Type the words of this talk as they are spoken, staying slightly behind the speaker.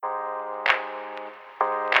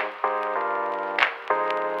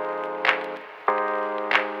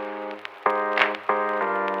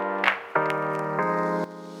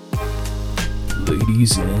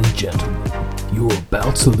Ladies and gentlemen, you're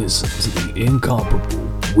about to listen to the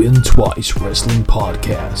incomparable Win Twice Wrestling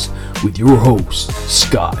Podcast with your hosts,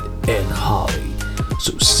 Scott and Holly.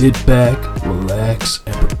 So sit back, relax,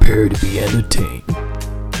 and prepare to be entertained.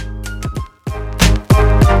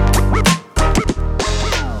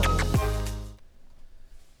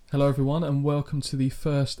 Hello everyone and welcome to the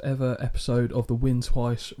first ever episode of the Win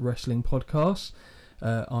Twice Wrestling Podcast.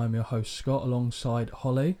 I'm your host Scott alongside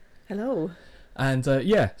Holly. Hello. And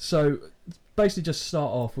so basically just to start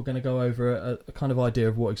off, we're going to go over a kind of idea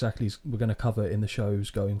of what exactly we're going to cover in the shows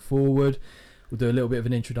going forward. We'll do a little bit of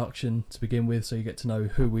an introduction to begin with so you get to know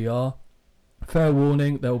who we are. Fair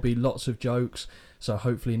warning, there will be lots of jokes, so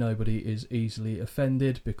hopefully nobody is easily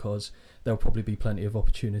offended because there'll probably be plenty of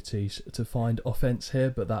opportunities to find offence here,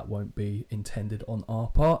 but that won't be intended on our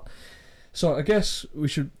part. So I guess we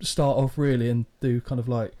should start off really and do kind of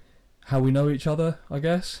like how we know each other, I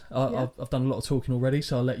guess. I've done a lot of talking already,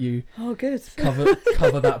 so I'll let you cover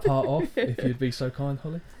that part off, if you'd be so kind,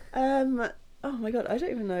 Holly. Oh my god, I don't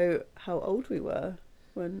even know how old we were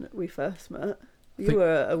when we first met. You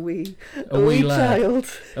were a wee lad.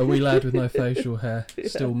 Child. A wee lad with no facial hair, Yeah.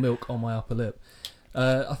 still milk on my upper lip.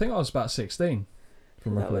 I think I was about 16,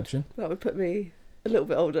 from recollection. That would put me a little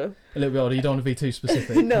bit older. A little bit older, you don't want to be too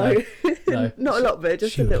specific. No. No. Not a lot bit,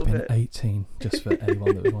 just she a little would have bit. been 18, just for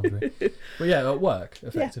anyone that was wondering. But yeah, at work,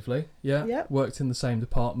 effectively. Yeah. Yep. Worked in the same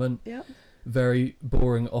department. Yep. Very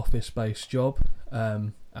boring office-based job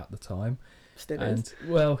at the time. Still is. And,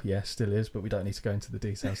 well, yeah, still is, but we don't need to go into the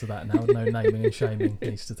details of that now. No naming and shaming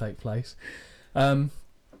needs to take place.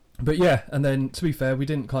 But yeah, and then, to be fair, we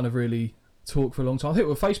didn't kind of really talk for a long time. I think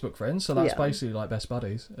we were Facebook friends, so that's basically like best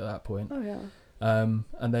buddies at that point. Oh, yeah.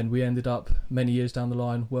 And then we ended up many years down the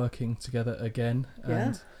line working together again.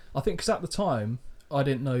 And I think because at the time, I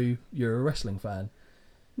didn't know you were a wrestling fan.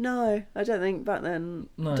 No, I don't think back then.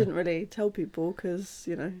 No. Didn't really tell people because,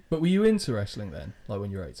 you know. But were you into wrestling then, like when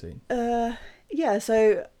you were 18? Yeah,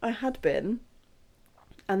 so I had been,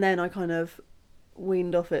 and then I kind of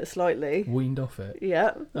weaned off it slightly. Weaned off it?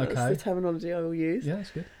 Yeah, that's Okay. the terminology I will use. Yeah,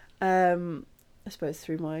 that's good. I suppose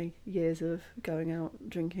through my years of going out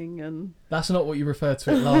drinking and... That's not what you referred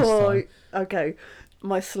to it last time. Okay,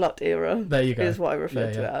 my slut era There you go. is what I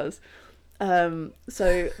referred to it as.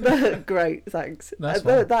 So, great, thanks. That's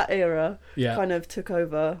fine. That era Yeah. kind of took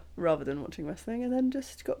over rather than watching wrestling and then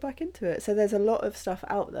just got back into it. So there's a lot of stuff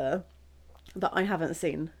out there that I haven't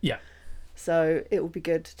seen. Yeah. So it will be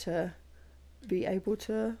good to be able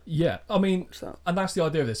to... Yeah, I mean, So. and that's the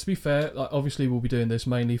idea of this. To be fair, like obviously we'll be doing this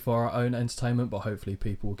mainly for our own entertainment, but hopefully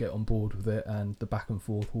people will get on board with it and the back and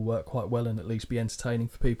forth will work quite well and at least be entertaining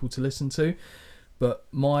for people to listen to. But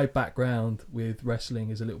my background with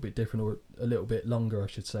wrestling is a little bit different, or a little bit longer, I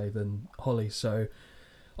should say, than Holly. So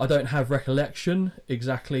I don't have recollection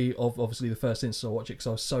exactly of obviously the first instance I watched it because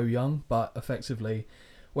I was so young, but effectively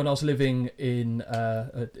when I was living in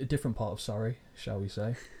a different part of Surrey, shall we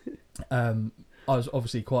say, I was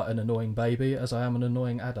obviously quite an annoying baby, as I am an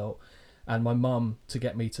annoying adult, and my mum, to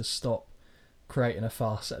get me to stop creating a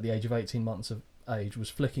fuss at the age of 18 months of age, was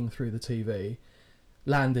flicking through the TV,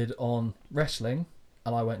 landed on wrestling,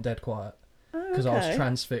 and I went dead quiet because I was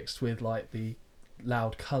transfixed with like the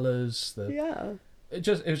loud colours. It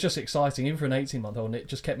was just exciting, even for an 18-month-old, and it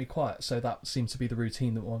just kept me quiet. So that seemed to be the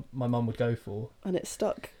routine that my mum would go for, And it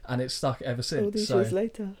stuck. and it's stuck ever since. All these years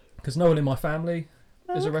later. Because no one in my family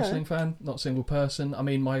is a okay. wrestling fan, not a single person. I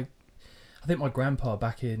mean, I think my grandpa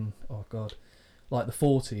back in, like the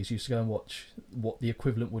 40s used to go and watch what the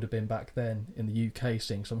equivalent would have been back then in the UK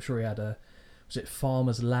scene. So I'm sure he had was it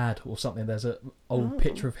Farmer's Lad or something? There's an old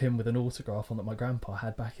picture of him with an autograph on that my grandpa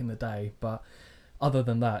had back in the day. But other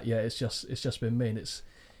than that, yeah, it's just been me. And it's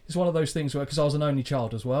one of those things where, because I was an only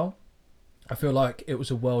child as well, I feel like it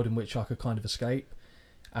was a world in which I could kind of escape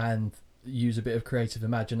and use a bit of creative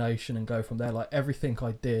imagination and go from there. Like everything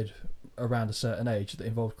I did around a certain age that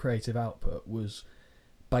involved creative output was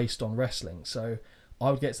based on wrestling. So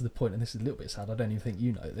I would get to the point, and this is a little bit sad, I don't even think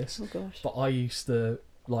you know this, Oh gosh. but I used to,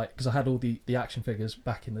 like, because I had all the action figures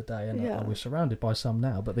back in the day, and I was surrounded by some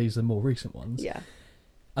now, but these are more recent ones. Yeah.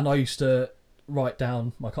 And I used to write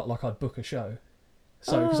down like I'd book a show.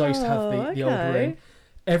 So because I used to have the old ring,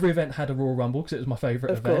 every event had a Royal Rumble because it was my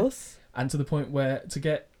favourite event. Of course. And to the point where to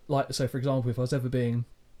get, like, so for example, if I was ever being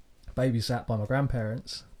babysat by my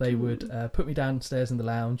grandparents, they would put me downstairs in the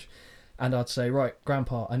lounge, and I'd say, right,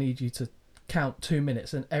 Grandpa, I need you to count 2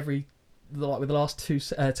 minutes, and every with the last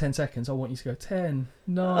 10 seconds, I want you to go 10,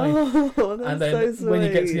 9, Oh, that's and then so when you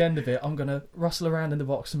get to sweet. the end of it, I'm gonna rustle around in the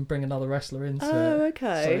box and bring another wrestler into it. Oh,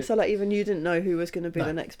 okay. So- So, like, even you didn't know who was going to be No.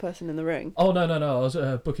 the next person in the ring. Oh no! I was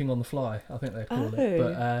booking on the fly, I think they call it. Oh.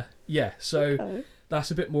 But yeah, so Okay.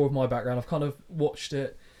 that's a bit more of my background. I've kind of watched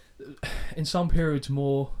it in some periods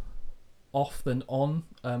more off than on.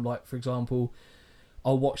 Like for example,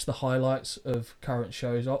 I'll watch the highlights of current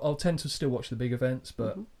shows. I'll tend to still watch the big events,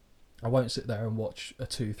 but Mhm. I won't sit there and watch a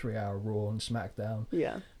 2-3 hour Raw and SmackDown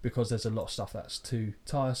Yeah. because there's a lot of stuff that's too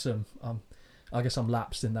tiresome. I guess I'm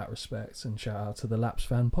lapsed in that respect, and shout out to the Lapsed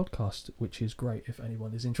Fan podcast, which is great if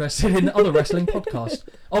anyone is interested in other wrestling podcasts.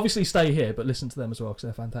 Obviously stay here, but listen to them as well because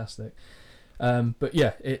they're fantastic. But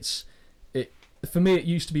yeah, it for me it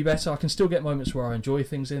used to be better. I can still get moments where I enjoy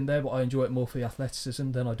things in there, but I enjoy it more for the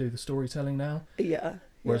athleticism than I do the storytelling now. Yeah.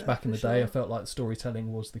 Whereas Yeah, back in for the day, I sure. felt like the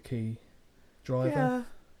storytelling was the key driver. Yeah.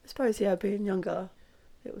 I suppose, yeah, being younger,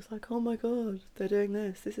 it was like, oh my god, they're doing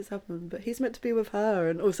this is happening, but he's meant to be with her,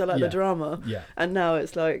 and also like Yeah. the drama. Yeah. And now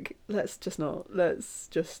it's like, let's just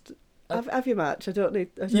have your match. I don't need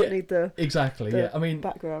Yeah. need the Exactly. the Yeah. I mean,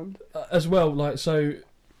 background. as well, like, so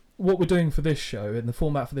what we're doing for this show, and the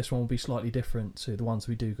format for this one will be slightly different to the ones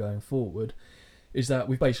we do going forward, is that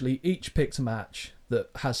we've basically each picked a match that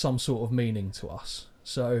has some sort of meaning to us.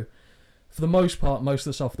 So for the most part, most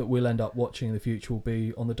of the stuff that we'll end up watching in the future will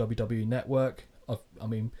be on the WWE network. I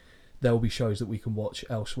mean, there will be shows that we can watch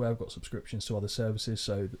elsewhere. I've got subscriptions to other services,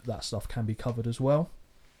 so that stuff can be covered as well.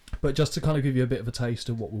 But just to kind of give you a bit of a taste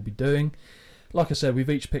of what we'll be doing, like I said, we've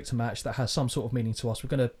each picked a match that has some sort of meaning to us. We're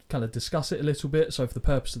going to kind of discuss it a little bit. So for the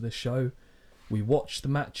purpose of this show, we watched the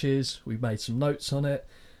matches, we've made some notes on it.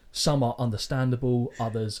 Some are understandable,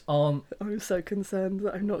 others aren't. I'm so concerned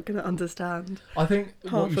that I'm not going to understand I think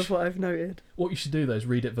half of what I've noted. what you should do though is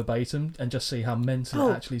read it verbatim and just see how mental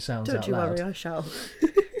it actually sounds Don't out you loud. worry, I shall.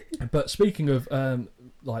 But speaking of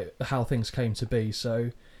like how things came to be,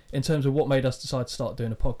 so in terms of what made us decide to start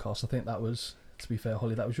doing a podcast, I think that was, to be fair,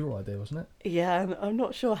 Holly, that was your idea, wasn't it? Yeah, and I'm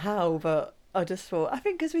not sure how, but I just thought, I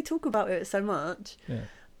think because we talk about it so much, Yeah.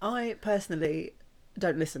 I personally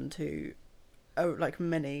don't listen to like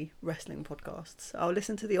many wrestling podcasts. I'll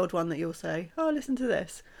listen to the odd one that you'll say, oh, listen to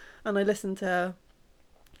this. And I listen to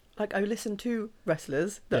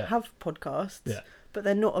wrestlers that Yeah. have podcasts, Yeah. but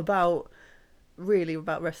they're not really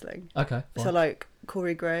about wrestling. Okay. Fine. So like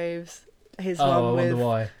Corey Graves, his I one wonder with...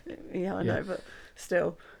 why. Yeah, I Yeah. know, but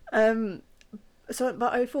still.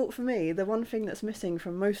 But I thought for me, the one thing that's missing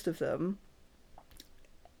from most of them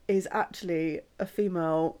is actually a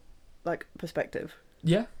female, like, perspective.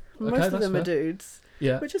 Yeah. Okay, Most of that's them are fair. dudes,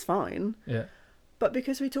 Yeah. which is fine. Yeah. But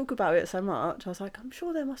because we talk about it so much, I was like, I'm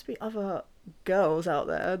sure there must be other girls out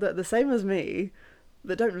there that are the same as me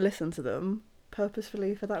that don't listen to them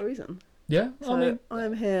purposefully for that reason. Yeah. So I mean, I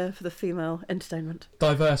am here for the female entertainment.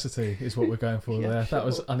 diversity is what we're going for Yeah, there. That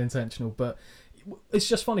was sure. unintentional, but it's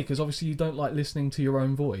just funny because obviously you don't like listening to your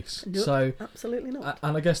own voice. Nope. So, Absolutely not.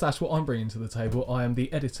 and I guess that's what I'm bringing to the table. I am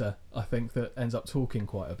the editor, I think, that ends up talking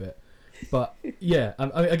quite a bit. But yeah,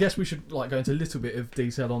 I guess we should like go into a little bit of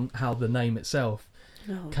detail on how the name itself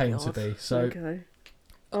Oh, came God. to be. So, Okay.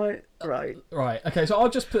 Right. right, okay, so I'll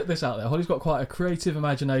just put this out there. Holly's got quite a creative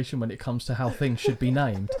imagination when it comes to how things should be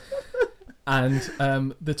named. And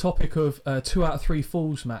the topic of 2 out of 3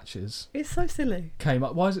 falls matches It's so silly. came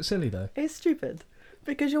up. Why is it silly though? It's stupid.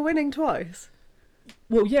 Because you're winning twice.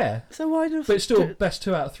 Well, yeah, So why just... but it's still best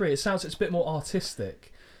 2 out of 3. It sounds it's a bit more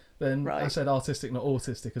artistic than I Right. said artistic, not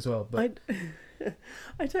autistic as well. But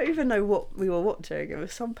I don't even know what we were watching. It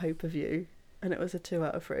was some pay-per-view, and it was a 2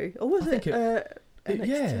 out of 3. Or was I think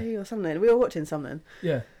NXT or something? We were watching something.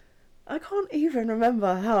 yeah, I can't even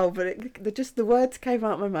remember how, but the words came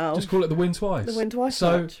out my mouth. just call it the win twice. The win twice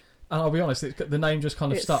So, match. and I'll be honest, the name just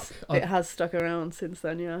kind of stuck. It has stuck around since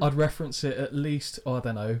then, yeah. I'd reference it at least, I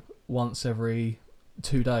don't know, once every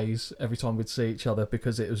 2 days, every time we'd see each other,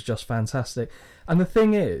 because it was just fantastic. And the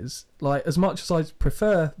thing is, like, as much as I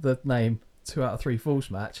prefer the name 2 out of 3 falls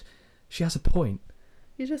match, she has a point.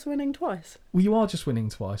 You're just winning twice. Well, you are just winning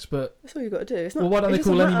twice, but That's all you got to do. It's not. well, why don't it they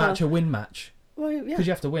doesn't call any matter. match a win match? Well, yeah, Because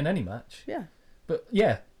you have to win any match. yeah. But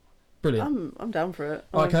yeah, brilliant. I'm down for it.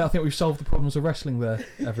 Okay, I think we've solved the problems of wrestling there,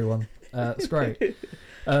 everyone. It's great.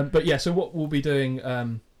 But yeah, so what we'll be doing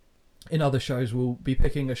in other shows, we'll be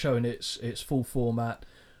picking a show in its full format.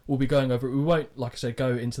 We'll be going over it. We won't, like I said, go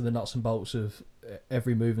into the nuts and bolts of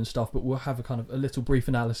every move and stuff, but we'll have a kind of a little brief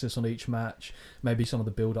analysis on each match, maybe some of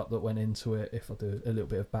the build-up that went into it. If I do a little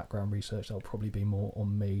bit of background research, that'll probably be more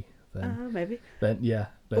on me than... Maybe. Then, yeah.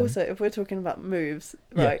 Then, Also, if we're talking about moves,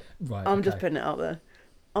 yeah, right, right, I'm okay. just putting it out there.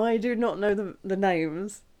 I do not know the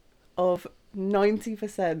names of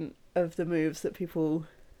 90% of the moves that people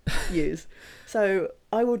use. So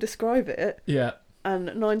I will describe it, Yeah.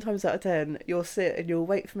 and 9 times out of 10, you'll sit and you'll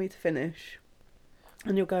wait for me to finish,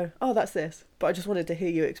 and you'll go, "Oh, that's this." But I just wanted to hear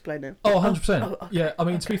you explain it. Oh, 100%. Oh, okay, Yeah, I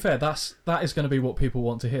mean, to be okay. fair, that is going to be what people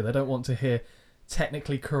want to hear. They don't want to hear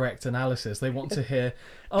technically correct analysis. They want to hear,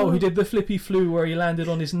 he did the flippy flu where he landed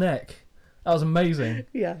on his neck. That was amazing.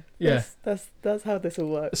 Yeah. Yeah. That's how this will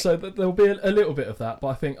work. So there'll be a little bit of that, but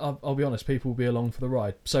I think, I'll be honest, people will be along for the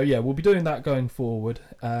ride. So yeah, we'll be doing that going forward.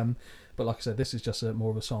 But like I said, this is just more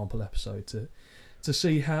of a sample episode to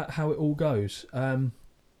see how it all goes.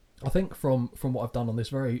 I think from what I've done on this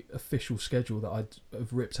very official schedule that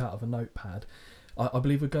I've ripped out of a notepad, I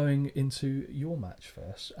believe we're going into your match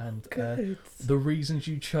first, and the reasons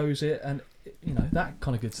you chose it, and that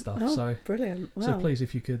kind of good stuff. Oh, So brilliant. Wow. So please,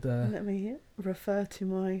 if you could let me refer to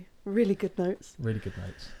my really good notes. Really good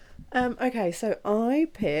notes. Okay, so I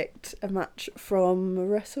picked a match from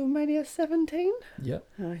WrestleMania 17. Yeah.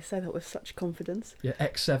 I say that with such confidence. Yeah,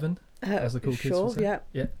 X7, as the cool kids sure, would say.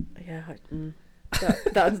 Yeah. Yeah.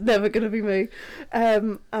 That's never going to be me.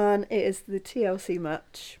 And it is the TLC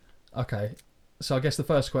match. Okay, so I guess the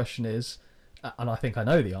first question is, and I think I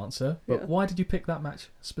know the answer, but why did you pick that match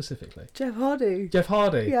specifically? Jeff Hardy. Jeff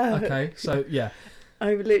Hardy. Yeah. Okay, so yeah.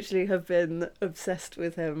 I literally have been obsessed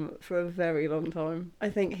with him for a very long time. I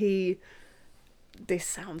think this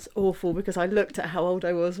sounds awful because I looked at how old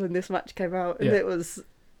I was when this match came out, and it was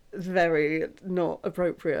very not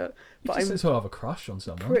appropriate. But I'm to have a crush on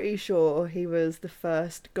someone. Pretty sure he was the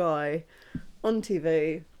first guy on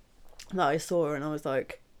TV that I saw, and I was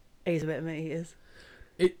like, he's a bit of me, he is.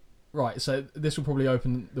 Right, so this will probably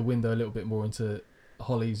open the window a little bit more into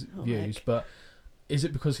Holly's views, but is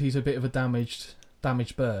it because he's a bit of a damaged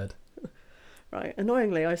bird? Right,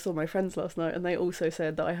 annoyingly, I saw my friends last night, and they also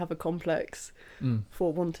said that I have a complex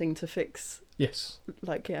for wanting to fix,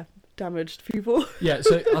 damaged people. Yeah,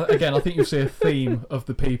 so again, I think you'll see a theme of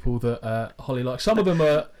the people that Holly likes. Some of them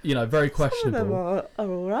are, very questionable. Some of them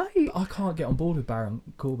are all right. But I can't get on board with Baron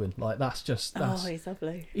Corbin. That's he's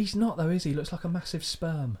lovely. He's not though, is he? He looks like a massive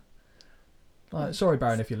sperm. Sorry,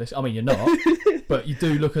 Baron, if you're listening. I mean, you're not, but you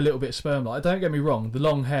do look a little bit sperm-like. Don't get me wrong, the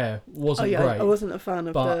long hair wasn't great. I wasn't a fan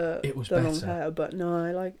of it was the better. long hair, but no,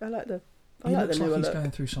 I like the. He looks the like he's look.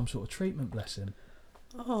 going through some sort of treatment, bless him.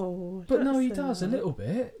 Oh, but no, he does a little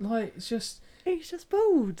bit. It's just he's just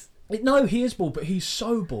bald. No, he is bald, but he's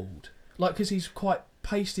so bald. Because he's quite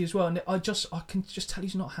pasty as well, and I can just tell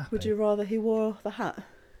he's not happy. Would you rather he wore the hat?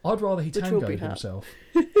 I'd rather he tangoed himself.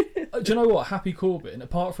 Do you know what? Happy Corbin,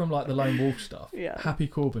 apart from the Lone Wolf stuff, Happy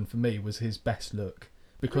Corbin for me was his best look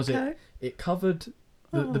because it covered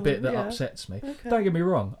the bit that upsets me. Okay. Don't get me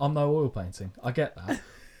wrong, I'm no oil painting. I get that,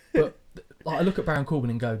 but I look at Baron Corbin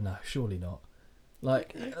and go, no, surely not.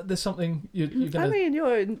 There's something you're gonna. I mean,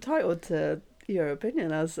 you're entitled to your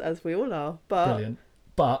opinion, as we all are. But brilliant.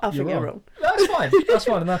 But I think you're wrong. That's fine. That's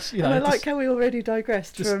fine, and that's And I like how we already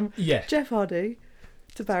digressed from Jeff Hardy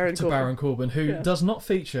to Baron Corbin, who does not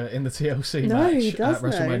feature in the TLC match at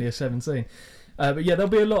WrestleMania 17. But yeah, there'll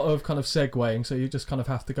be a lot of kind of segueing, so you just kind of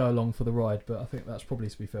have to go along for the ride. But I think that's probably,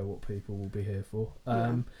 to be fair, what people will be here for.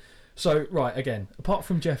 So, right, again, apart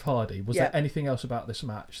from Jeff Hardy, was there anything else about this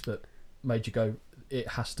match that made you go, it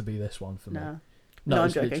has to be this one for me? No,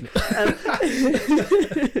 I'm joking.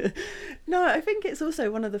 No, I think it's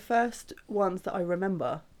also one of the first ones that I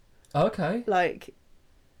remember. Okay.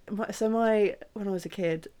 When I was a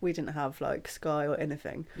kid, we didn't have Sky or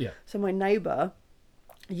anything. Yeah. So my neighbour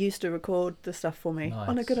used to record the stuff for me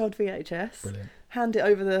on a good old VHS. Brilliant. Hand it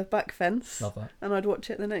over the back fence. Love that. And I'd watch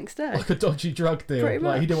it the next day. Like a dodgy drug deal. Pretty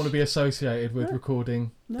much. He didn't want to be associated with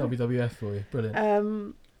recording WWF for you.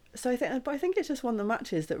 Brilliant. So I think it's just one of the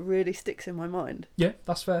matches that really sticks in my mind. Yeah,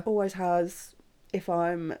 that's fair. Always has. If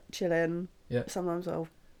I'm chilling, sometimes I'll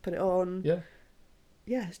put it on. Yeah.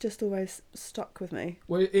 Yeah, it's just always stuck with me.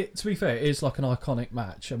 Well, to be fair, it is an iconic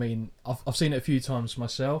match. I mean, I've seen it a few times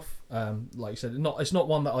myself. Like you said, it's not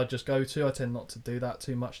one that I just go to. I tend not to do that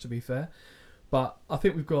too much, to be fair. But I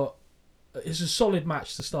think it's a solid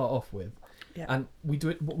match to start off with. Yeah. And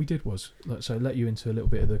what we did was, so let you into a little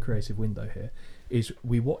bit of the creative window here, is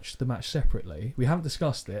we watched the match separately. We haven't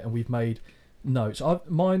discussed it, and we've made notes. I'd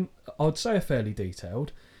say are fairly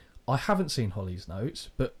detailed. I haven't seen Holly's notes,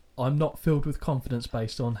 but I'm not filled with confidence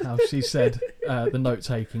based on how she said the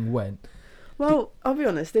note-taking went. Well, I'll be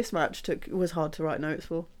honest, this match was hard to write notes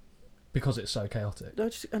for. Because it's so chaotic.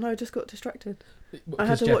 I just got distracted. I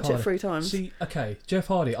had to watch it 3 times. See, okay, Jeff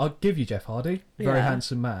Hardy, I'll give you Jeff Hardy, very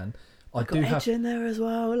handsome man, I got do Edge have in there as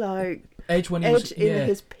well, like Edge when he Edge was in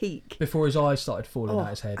his peak. before his eyes started falling out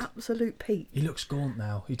his head. Absolute peak. He looks gaunt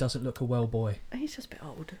now. He doesn't look a well boy. He's just a bit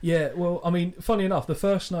old. Yeah, well, I mean, funny enough, the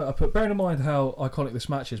first note I put, bearing in mind how iconic this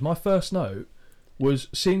match is, my first note was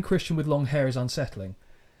seeing Christian with long hair is unsettling.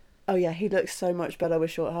 Oh yeah, he looks so much better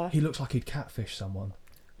with short hair. He looks like he'd catfish someone.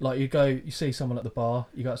 Like you see someone at the bar,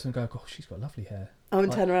 you go up to them and go, "Gosh, she's got lovely hair." Oh,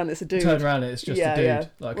 and turn around, it's a dude. Turn around, it's just a dude,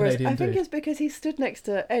 like a Whereas Canadian I think dude. it's because he stood next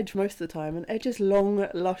to Edge most of the time, and Edge's long,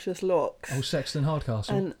 luscious locks. Oh, Sexton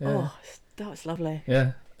Hardcastle. And that was lovely.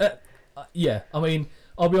 Yeah, yeah. I mean,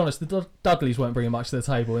 I'll be honest. The Dudleys weren't bringing much to the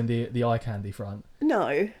table in the eye candy front.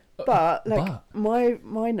 No, but my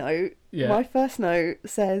note, my first note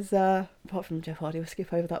says, apart from Jeff Hardy, we'll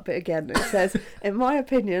skip over that bit again. It says, in my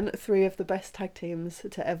opinion, 3 of the best tag teams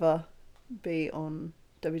to ever be on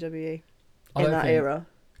WWE in that era.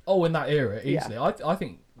 Oh, in that era, easily. Yeah. I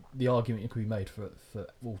think the argument could be made for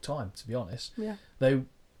all time, to be honest. Yeah. They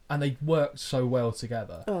worked so well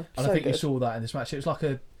together. Oh, and so I think good. you saw that in this match. It was like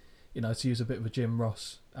to use a bit of a Jim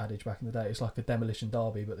Ross adage back in the day, it's like a demolition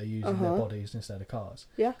derby, but they're using their bodies instead of cars.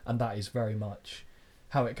 Yeah. And that is very much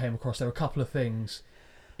how it came across. There were a couple of things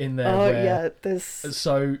in there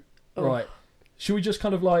right. Should we just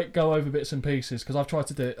kind of like go over bits and pieces? Because I've tried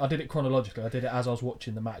to do it. I did it chronologically. I did it as I was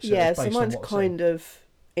watching the match. So mine's kind of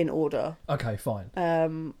in order. Okay, fine.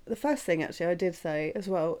 The first thing actually I did say as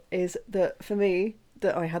well is that for me,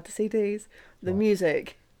 that I had the CDs, the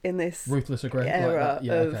music in this Ruthless era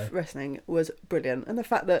of wrestling was brilliant, and the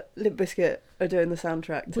fact that Limp Bizkit are doing the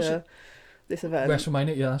soundtrack to this event,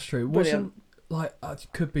 WrestleMania, that's true. Brilliant. Wasn't I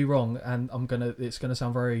could be wrong, and it's gonna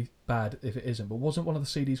sound very bad if it isn't, but wasn't one of the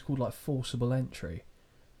CDs called like Forcible Entry?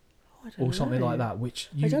 Or something like that, which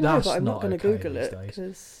I don't know, but I'm not going to Google it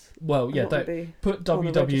because. Well, yeah, don't put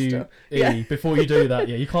WWE before you do that.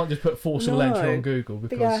 Yeah, you can't just put Forcible Entry on Google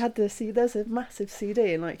because. But yeah, I had to see. There's a massive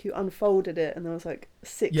CD, and like you unfolded it, and there was like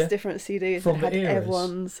 6 different CDs that had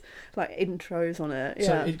everyone's like intros on it.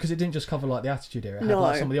 Yeah, so because it didn't just cover like the Attitude Era. It had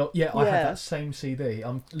like some of the I had that same CD.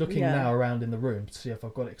 I'm looking now around in the room to see if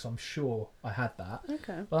I've got it because I'm sure I had that.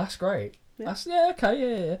 Okay. Well, that's great. Yeah.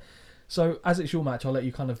 Yeah. So as it's your match, I'll let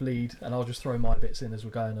you kind of lead, and I'll just throw my bits in as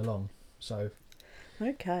we're going along. So.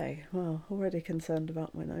 Okay, well, already concerned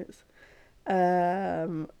about my notes.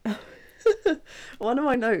 One of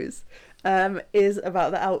my notes is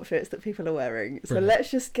about the outfits that people are wearing. So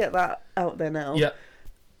let's just get that out there now. Yeah.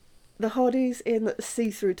 The Hardys in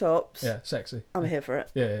see-through tops. Yeah, sexy. I'm here for it.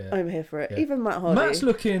 Yeah. I'm here for it. Yeah. Even Matt Hardy.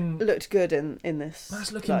 looked good in this.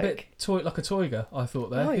 Matt's looking a bit like a toyger, I thought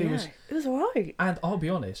there. Oh, it was alright. And I'll be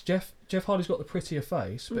honest, Jeff Hardy's got the prettier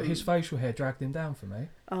face, but his facial hair dragged him down for me.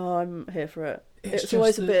 Oh, I'm here for it. It's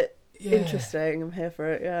always a bit interesting. I'm here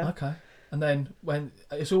for it, yeah. Okay. And then when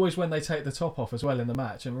they take the top off as well in the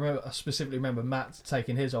match, and I specifically remember Matt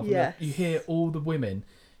taking his off. Yes. And you hear all the women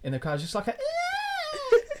in the crowd just like a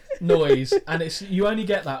noise, and you only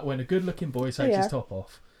get that when a good-looking boy takes his top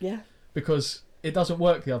off. Yeah. Because it doesn't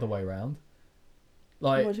work the other way around.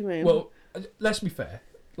 Like, what do you mean? Well, let's be fair.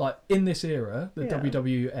 Like in this era, the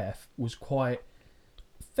WWF was quite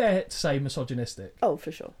fair to say misogynistic. Oh, for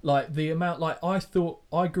sure. Like the amount, like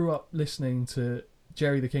I grew up listening to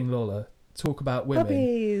Jerry the King Lawler talk about women.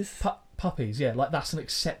 Puppies. Puppies, yeah. Like that's an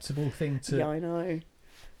acceptable thing to. Yeah, I know.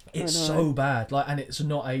 It's so bad, like, and it's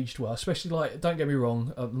not aged well. Especially, like, don't get me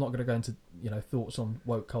wrong. I'm not going to go into thoughts on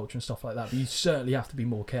woke culture and stuff like that. But you certainly have to be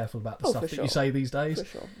more careful about the stuff that you say these days. For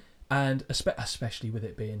sure. And especially with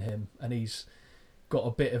it being him, and he's got a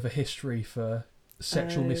bit of a history for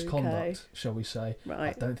sexual misconduct, shall we say?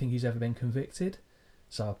 Right. I don't think he's ever been convicted,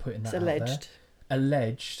 so I'm putting that out there.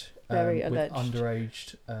 Alleged. Very with alleged.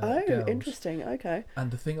 Underage girls. Interesting. Okay. And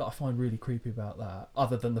the thing that I find really creepy about that,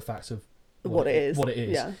 other than the fact of what it is,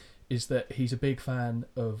 is that he's a big fan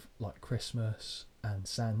of like Christmas and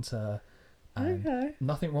Santa. And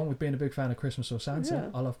nothing wrong with being a big fan of Christmas or Santa.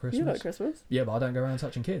 Yeah. I love Christmas. You like Christmas? Yeah, but I don't go around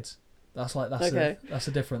touching kids. That's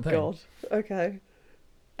a different thing. God. Okay.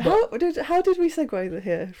 How did we segue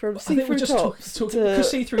here from see-through tops to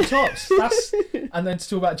see-through tops? And then to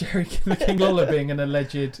talk about Jerry the King Lawler being an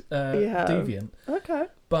alleged deviant. Okay.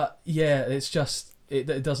 But yeah, it's just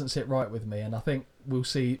it doesn't sit right with me, and I think we'll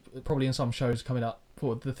see probably in some shows coming up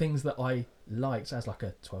for the things that I liked as like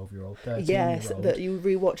a 12-year-old, 13-year-old. Yes, that you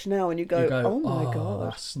rewatch now and you go oh my god,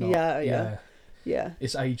 that's not, yeah.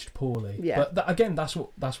 It's aged poorly. Yeah. But again, that's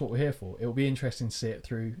what we're here for. It'll be interesting to see it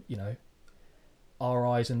through, our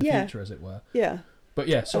eyes in the future, as it were. Yeah. But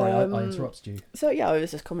yeah, sorry, I interrupted you. So yeah, I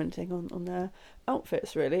was just commenting on their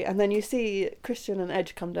outfits really, and then you see Christian and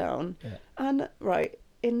Edge come down, and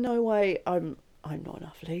in no way I'm not an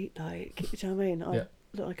athlete. Like, do you know what I mean?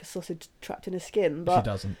 look like a sausage trapped in a skin. She But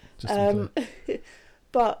doesn't. Just to be clear.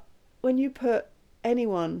 but when you put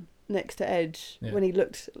anyone next to Edge Yeah. when he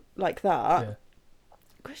looked like that, Yeah.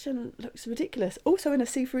 Christian looks ridiculous. Also in a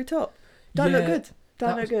see-through top. Don't look Yeah, good. Don't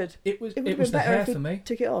that look was- good. It was It would it have was been the better hair if he for me.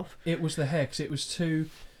 took it off. It was the hair because it was too.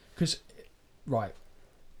 Because right,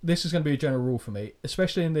 this is going to be a general rule for me,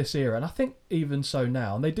 especially in this era, and I think even so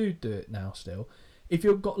now, and they do it now still. If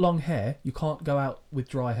you've got long hair, you can't go out with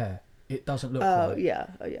dry hair. It doesn't look Oh right. yeah,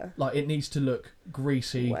 oh yeah. Like it needs to look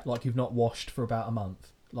greasy, Wet. like you've not washed for about a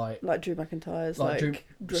month. Like Drew McIntyre's, Like Drew-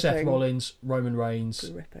 dripping, Seth Rollins, Roman Reigns,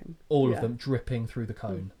 dripping. all Yeah. of them dripping through the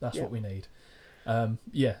cone. That's Yeah. what we need.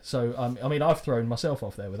 Yeah. So I mean, I've thrown myself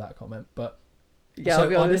off there with that comment, but Yeah, So I'll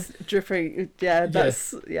be honest, dripping. Yeah,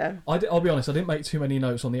 that's yeah. I'll be honest. I didn't make too many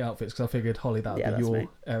notes on the outfits because I figured, Holly, that would Yeah, be that's your me.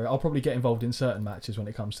 area. I'll probably get involved in certain matches when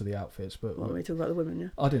it comes to the outfits, but Well, we talk about the women, yeah.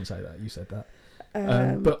 I didn't say that. You said that.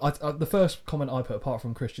 But But the first comment I put, apart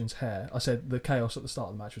from Christian's hair, I said the chaos at the start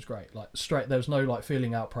of the match was great. Like straight, there was no like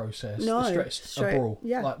feeling out process. No, a straight, brawl.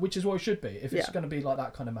 yeah. Like, which is what it should be. If it's Yeah. going to be like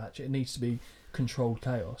that kind of match, it needs to be controlled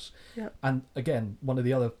chaos. Yeah. And again, one of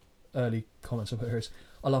the other early comments I put here is,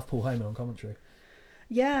 I love Paul Heyman on commentary.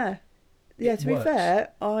 yeah, It to be works. fair,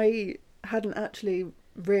 I hadn't actually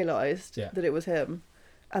realised Yeah. that it was him,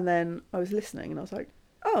 and then I was listening and I was like,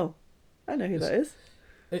 oh, I know who that is.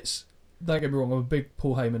 It's, don't get me wrong, I'm a big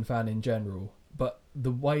Paul Heyman fan in general, but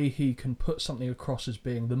the way he can put something across as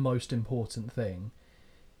being the most important thing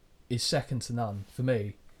is second to none for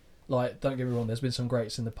me. Like, don't get me wrong, there's been some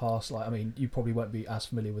greats in the past. Like, I mean, you probably won't be as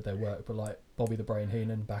familiar with their work, but like Bobby the Brain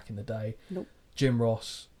Heenan back in the day, Nope. Jim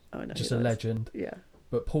Ross, Oh, I know just who a that is. legend. Yeah.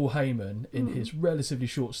 But Paul Heyman, in Mm. his relatively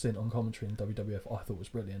short stint on commentary in WWF, I thought was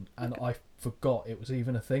brilliant, and I forgot it was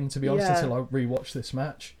even a thing, to be honest, Yeah. until I rewatched this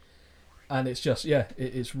match, and it's just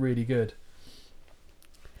it's really good.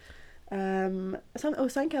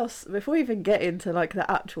 Something else before we even get into like the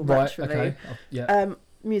actual match for me. Yeah,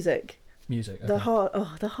 Music. music. Okay.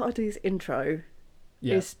 The Hardys intro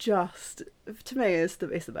Yeah, is just, to me, it's the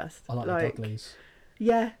best. I like the Dudleys.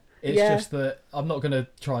 Yeah. It's yeah. just that I'm not going to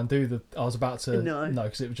try and do the. I was about to No.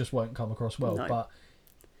 because it just won't come across well. No. But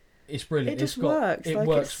it's brilliant. It just It's got, works. It Like,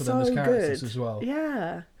 works it's for them as so characters good. as well.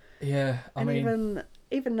 Yeah. Yeah, I And mean,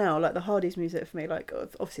 even now, like the Hardys music for me, like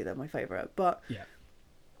obviously they're my favourite, but Yeah.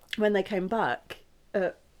 when they came back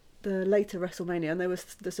at the later WrestleMania and there was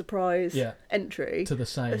the surprise yeah, entry, to the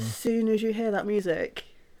same. as soon as you hear that music,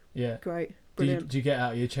 Yeah. great, Do you, brilliant. do you get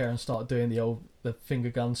out of your chair and start doing the finger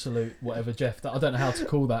gun salute, whatever Jeff? I don't know how to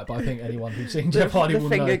call that, but I think anyone who's seen Jeff Hardy the will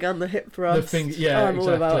finger know. gun, the hip thrust. The finger, yeah, I'm all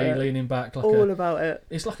about exactly. it. Leaning back like All about it.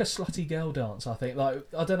 It's like a slutty girl dance. I think. Like,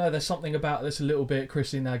 I don't know. There's something about this a little bit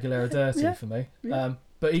Christina Aguilera dirty Yeah. for me. Yeah.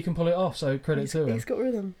 But he can pull it off. So credit to him. He's got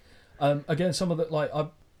rhythm. Again, some of the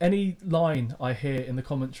any line I hear in the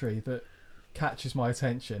commentary that catches my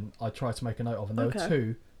attention, I try to make a note of, and there Okay. were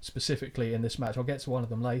two specifically in this match. I'll get to one of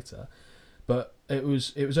them later, but it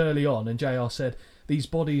was early on, and JR said, "These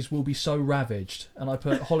bodies will be so ravaged," and I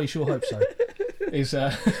put, "Holly sure hope so." Is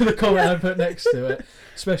the comment I put next to it,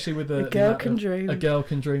 especially with the A girl amount can of- dream. A girl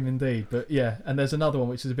can dream indeed, but yeah, and there's another one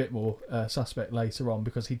which is a bit more suspect later on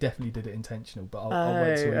because he definitely did it intentional. But I'll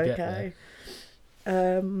wait till we get there.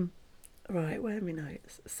 Right, where are my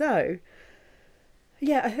notes? So,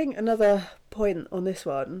 yeah, I think another point on this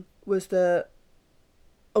one was that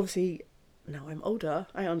obviously now I'm older,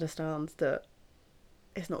 I understand that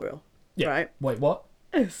it's not real. Yeah. Right? Wait, what?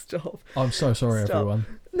 Stop. I'm so sorry, Stop. everyone.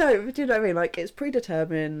 No, but do you know what I mean? Like, it's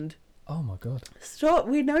predetermined. Oh my god. Stop,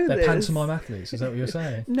 we know They're this. pantomime athletes, is that what you're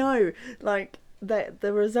saying? No, like,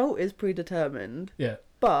 the result is predetermined, Yeah.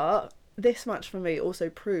 but this match for me also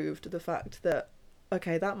proved the fact that,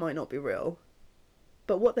 okay, that might not be real,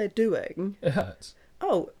 but what they're doing, It hurts.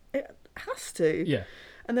 it has to. Yeah.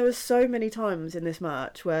 And there was so many times in this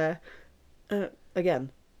match where,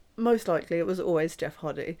 again, most likely it was always Jeff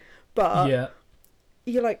Hardy, but Yeah.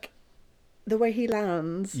 you're like, the way he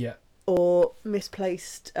lands Yeah. or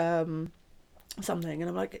misplaced something, and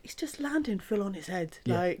I'm like, he's just landing full on his head.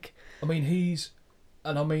 Yeah. Like, I mean,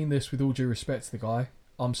 and I mean this with all due respect to the guy,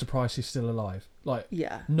 I'm surprised he's still alive. Like,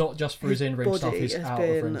 yeah, not just for his His in-ring stuff, body his has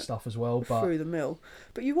out-of-ring been stuff as well, but through the mill.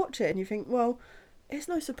 But you watch it and you think, well, it's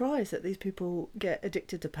no surprise that these people get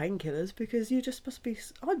addicted to painkillers because you just must be.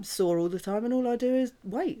 I'm sore all the time, and all I do is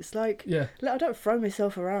weights. Like, yeah. I don't throw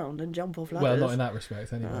myself around and jump off ladders. Well, not in that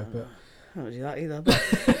respect anyway, I don't do that either.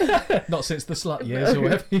 But but not since the slut years or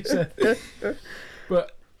whatever you said.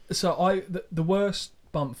 But so the worst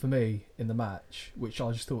bump for me in the match, which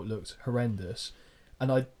I just thought looked horrendous, and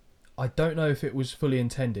I don't know if it was fully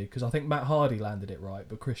intended because I think Matt Hardy landed it right,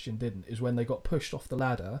 but Christian didn't. Is when they got pushed off the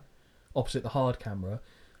ladder opposite the hard camera,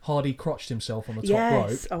 Hardy crotched himself on the top Yes.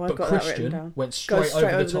 rope, Oh, I've but got that written Christian down. went straight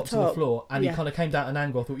over the top to the top. floor, and Yeah. he kind of came down an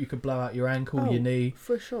angle. I thought you could blow out your ankle, Oh, your knee.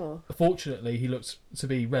 for sure. Fortunately, he looked to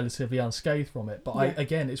be relatively unscathed from it. But Yeah.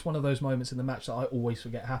 again, it's one of those moments in the match that I always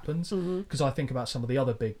forget happens, because I think about some of the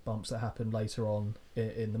other big bumps that happened later on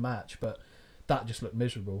in the match. But that just looked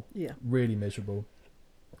miserable. Yeah. Really miserable.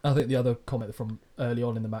 I think the other comment from early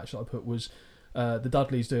on in the match that I put was the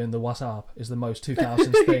Dudleys doing the "what's up" is the most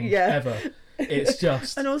 2000s thing Yeah. ever. It's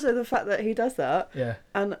just... And also the fact that he does that Yeah.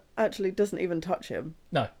 and actually doesn't even touch him.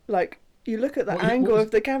 No. Like, you look at the What angle was-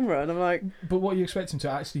 of the camera and I'm like... But what you expect him to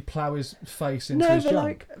actually plough his face into No, his but jump?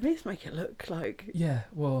 like, at least make it look like Yeah,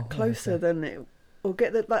 well... closer yeah. than it... Or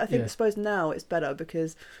get the... Like, I think, Yeah. I suppose now it's better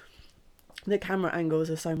because the camera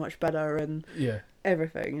angles are so much better and Yeah.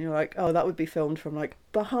 everything. And you're like, oh, that would be filmed from like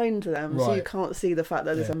behind them, so you Right. can't see the fact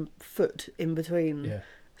that there's Yeah. a foot in between. Yeah.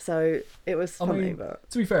 So it was I funny, mean, but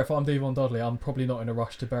To be fair, if I'm Devon Dudley, I'm probably not in a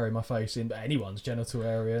rush to bury my face in anyone's genital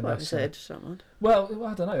area. like I unless, said, someone. well,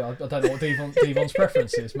 I don't know. I don't know what Devon's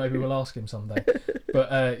preference is. Maybe we'll ask him someday.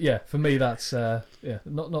 But yeah, for me, that's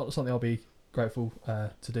not something I'll be grateful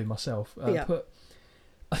to do myself. Yeah. Put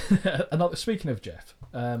another. Speaking of Jeff,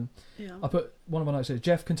 Yeah. I put one of my notes here.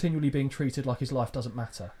 Jeff continually being treated like his life doesn't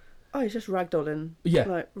matter. Oh, he's just ragdolling. Yeah.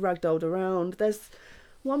 Like ragdolled around. There's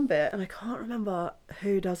one bit, and I can't remember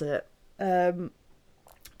who does it.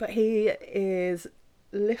 But he is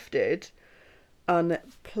lifted and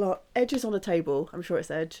Edge is on a table. I'm sure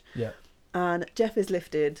it's Edge. Yeah. And Jeff is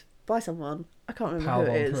lifted by someone. I can't remember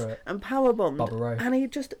who it Powerbomb is. through it. And powerbombed. Bubba Ray. And he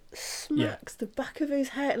just smacks the back of his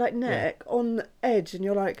head, like neck, on Edge, and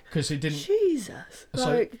you're like, Because he didn't. Jesus. So-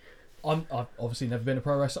 Like, I've obviously never been a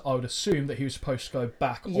pro wrestler. I would assume that he was supposed to go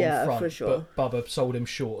back Yeah, on front, for sure. but Bubba sold him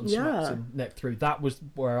short and smacked Yeah. him neck through. That was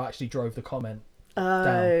where I actually drove the comment oh,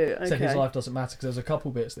 down. okay. Said his life doesn't matter, because there's a couple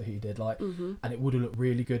bits that he did, like, and it would have looked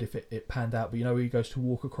really good if it panned out. But you know where he goes to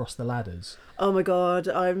walk across the ladders, Oh my god,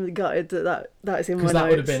 I'm gutted that is in my because notes. that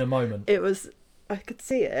would have been a moment. It was, I could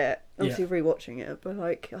see it, obviously rewatching it, but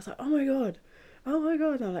like, I was like, oh my god. And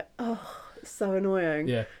I'm like, oh, it's so annoying.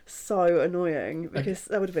 Yeah, So annoying, because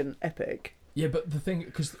that would have been epic. yeah. But the thing,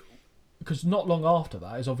 because not long after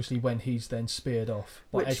that is obviously when he's then speared off.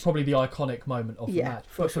 But Which- it's probably the iconic moment of the Yeah, match.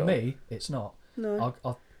 for But for sure. me, it's not. No.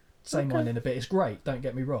 I'll say Okay. mine in a bit. It's great, don't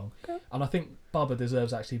get me wrong. Okay. And I think Bubba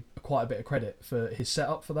deserves actually quite a bit of credit for his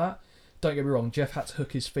setup for that. Don't get me wrong, Jeff had to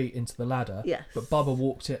hook his feet into the ladder, Yes. but Bubba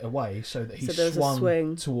walked it away so that he So there was a swung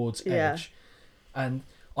swing. towards Yeah. Edge. And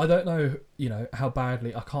I don't know, how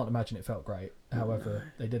badly, I can't imagine it felt great,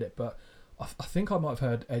 however they did it, but I think I might have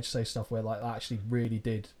heard Edge say stuff where like that actually really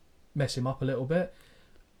did mess him up a little bit.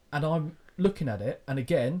 And I'm looking at it, and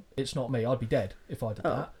again, it's not me, I'd be dead if I did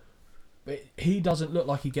that. But he doesn't look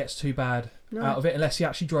like he gets too bad out of it, unless he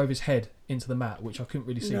actually drove his head into the mat, which I couldn't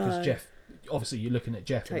really see because No. Jeff, obviously you're looking at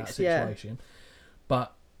Jeff in that Takes- yeah. situation.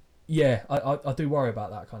 But yeah, I do worry about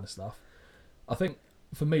that kind of stuff. I think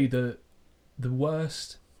for me the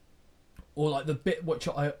worst, or like the bit which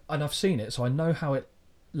I've seen it, so I know how it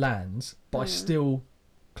lands, but I still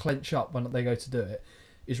clench up when they go to do it,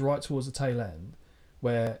 is right towards the tail end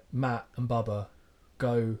where Matt and Bubba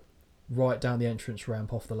go right down the entrance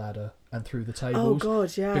ramp off the ladder and through the tables. Oh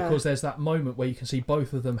god, yeah. Because there's that moment where you can see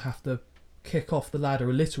both of them have to kick off the ladder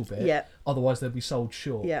a little bit, Yeah. otherwise they'll be sold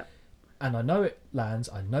short. Yeah. And I know it lands,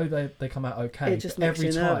 I know they come out okay, It just but makes every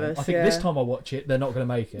you time, nervous, I think this time I watch it, they're not going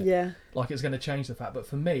to make it. Yeah. Like it's going to change the fact, but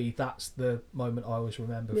for me, that's the moment I always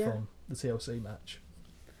remember Yeah. from the TLC match.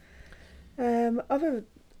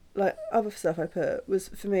 Other stuff I put was,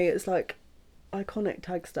 for me, it's like iconic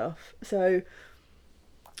tag stuff. So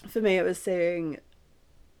for me, it was seeing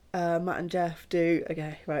Matt and Jeff do.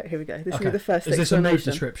 Okay, right, here we go. This will be the first Is this a move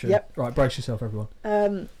explanation. description? Yep. Right, brace yourself, everyone.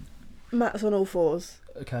 Matt's on all fours,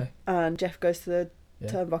 Okay. and Jeff goes to the Yeah.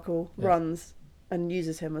 turnbuckle, Yeah. runs, and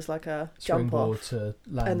uses him as like a jump Springboard off. to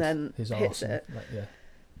land and then his hits arse. it. Yeah.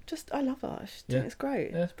 Just, I love that. I just Yeah. think it's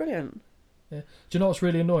great. Yeah. It's brilliant. Yeah. Do you know what's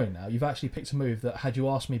really annoying now? You've actually picked a move that, had you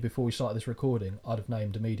asked me before we started this recording, I'd have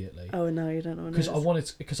named immediately. Oh no, you don't know what it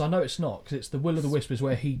is. Because I know it's not, because it's the Will of the Wisp is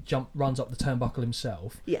where he runs up the turnbuckle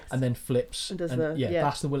himself, Yes. and then flips. And does yeah,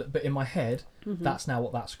 that's the Will. But in my head, that's now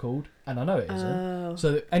what that's called, and I know it isn't. Oh.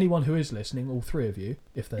 So that anyone who is listening, all three of you,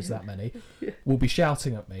 if there's that many, will be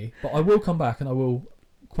shouting at me. But I will come back and I will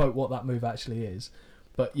quote what that move actually is.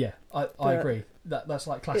 But yeah, I agree. That's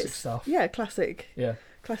like classic It's- stuff. Yeah, classic. Yeah.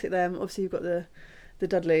 Classic them. Obviously, you've got the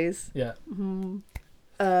Dudleys. Yeah.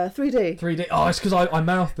 3D. 3D. Oh, it's because I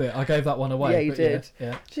mouthed it. I gave that one away. Yeah, you but did.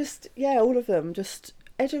 Yeah. Just, yeah, all of them. Just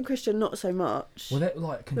Edge and Christian, not so much. Well, that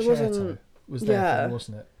like There concerto wasn't- was there, yeah. for,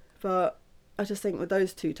 wasn't it? But I just think with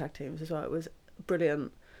those 2 tag teams as well, it was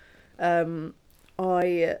brilliant.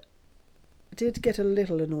 I did get a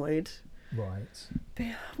little annoyed. Right. But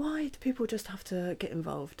why do people just have to get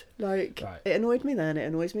involved? Like, Right. it annoyed me then, it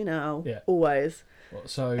annoys me now. Yeah. Always. Well,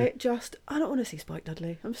 so I don't want to see Spike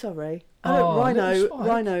Dudley. I'm sorry. Oh,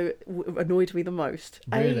 Rhino annoyed me the most.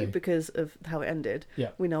 Really? A, because of how it ended.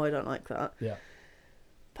 Yeah. We know I don't like that. Yeah.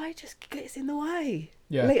 But it just gets in the way.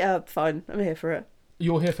 Yeah. Later, fine. I'm here for it.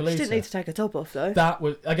 You're here for Lita. She didn't need to take her top off, though. That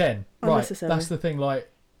was, again, right, Unnecessary. that's the thing, like...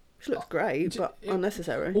 She looks great, but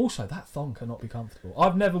unnecessary. Also, that thong cannot be comfortable.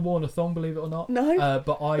 I've never worn a thong, believe it or not. No.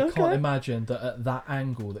 But I can't imagine that at that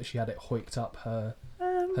angle that she had it hoiked up her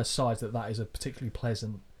sides, that is a particularly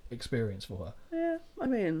pleasant experience for her. Yeah, I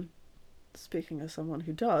mean, speaking as someone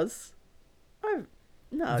who does,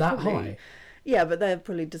 That probably, high? Yeah, but they're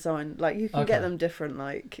probably designed, like, you can get Okay. them different,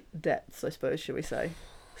 like, depths, I suppose, shall we say.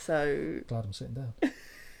 So... Glad I'm sitting down.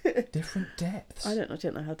 Different depths? I don't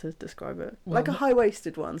know how to describe it. Well, like a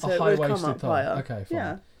high-waisted one, so a it would come high-waisted up thong. higher. Okay, fine.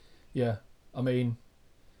 Yeah. Yeah, I mean,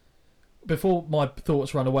 before my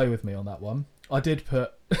thoughts run away with me on that one, I did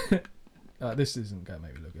put... this isn't going to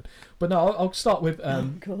make me look good. But no, I'll start with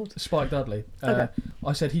God. Spike Dudley. Okay.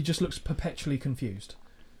 I said he just looks perpetually confused.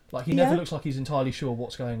 Like, he never looks like he's entirely sure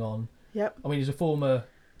what's going on. Yep. I mean, he's a former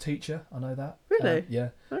teacher, I know that. Really? Yeah.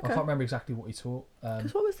 Okay. I can't remember exactly what he taught.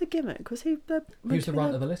 Because what was the gimmick? Was he the... He was the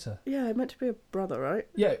runt of the litter. Yeah, meant to be a brother, right?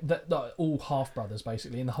 Yeah, all half-brothers,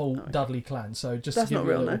 basically, in the whole Dudley clan. So just That's to give not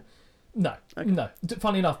you a real, little... No, Okay. no.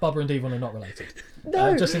 Funny enough, Bubba and Devon are not related.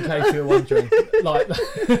 No. Just in case you were wondering. Like,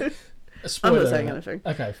 I'm not alert. saying anything.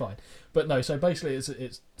 Okay, fine. But no, so basically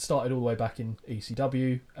it started all the way back in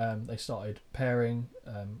ECW. They started pairing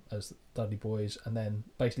as Dudley Boys, and then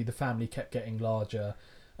basically the family kept getting larger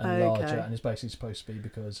and larger, and it's basically supposed to be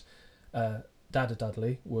because Dada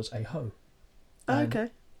Dudley was a hoe. And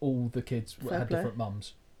Okay. all the kids Fair had play. different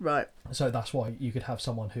mums. Right. So that's why you could have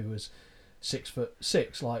someone who was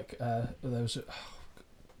 6'6", like there was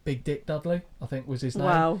Big Dick Dudley, I think was his name.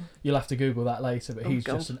 Wow. You'll have to Google that later, but he's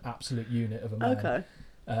God. just an absolute unit of a man.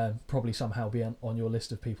 Okay. Probably somehow be on your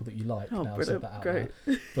list of people that you like. Oh, now I've said brilliant. that out Great.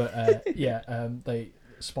 loud. But they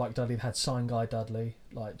Spike Dudley had Sign Guy Dudley,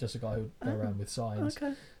 like just a guy who'd go around with signs.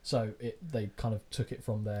 Okay. So they kind of took it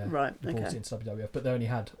from there, Right. brought it Okay. into WWF. But they only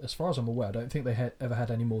had, as far as I'm aware, I don't think they ever had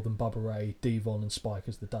any more than Bubba Ray, Devon, and Spike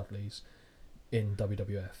as the Dudleys in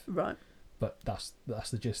WWF. Right. But that's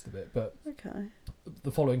the gist of it. But Okay.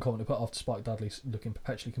 the following comment I put after Spike Dudley looking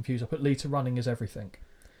perpetually confused, I put Lita running is everything.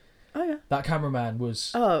 Oh yeah. That cameraman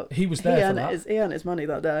was... Oh. He was there for that. He earned his money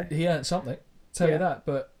that day. He earned something. Tell you Yeah. that.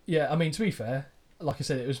 But yeah, I mean, to be fair, like I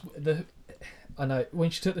said, it was I know when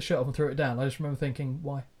she took the shirt off and threw it down, I just remember thinking,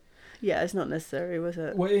 why? Yeah, it's not necessary, was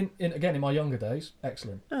it? Well, in my younger days,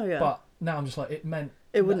 excellent. Oh yeah. But now I'm just like, it meant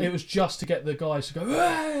it wouldn't. it was just to get the guys to go,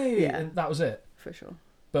 hey, Yeah. and that was it. For sure.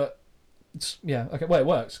 But yeah, okay, well, it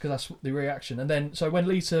works because that's the reaction. And then so when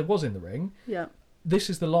Lita was in the ring, Yeah. this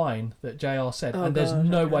is the line that JR said, Oh, and there's God,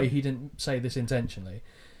 no okay. way he didn't say this intentionally.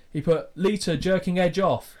 He put Lita jerking Edge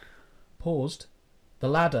off, paused, the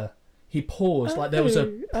ladder. He paused, like there was a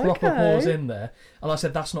proper pause in there, and I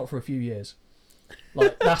said that's not for a few years.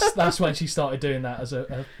 Like that's when she started doing that as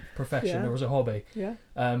a profession Yeah. or as a hobby. Yeah.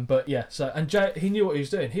 But yeah, so and Jay, he knew what he was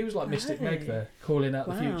doing. He was like Mystic Meg Hey. there, calling out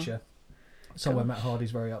the Wow. future. Somewhere Gosh. Matt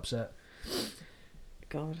Hardy's very upset.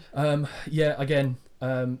 God. Yeah, again,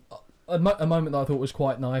 a moment that I thought was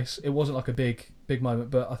quite nice. It wasn't like a big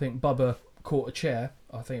moment, but I think Bubba caught a chair.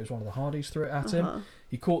 I think it was one of the Hardys threw it at him.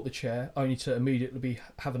 He caught the chair, only to immediately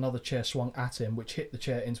have another chair swung at him, which hit the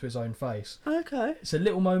chair into his own face. Okay. It's a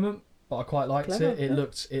little moment, but I quite liked Clever, it. It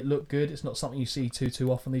yeah. looked good. It's not something you see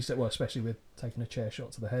too often these days. Well, especially with taking a chair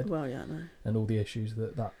shot to the head Well, yeah, no. and all the issues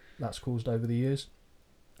that's caused over the years.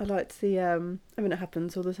 I liked the. I mean, it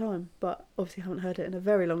happens all the time, but obviously haven't heard it in a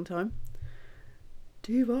very long time.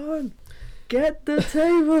 Devon, get the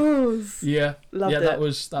tables. Yeah, Loved it. that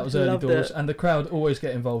was early Loved doors, it. and the crowd always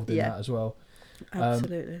get involved in Yeah. that as well.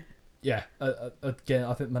 Absolutely. Yeah, again,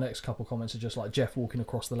 I think my next couple comments are just like Jeff walking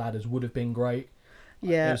across the ladders would have been great.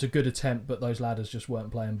 Yeah. It was a good attempt, but those ladders just weren't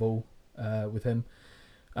playing ball with him.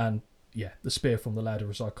 And yeah, the spear from the ladder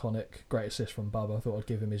was iconic. Great assist from Bubba. I thought I'd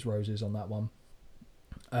give him his roses on that one.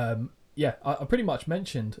 Yeah, I pretty much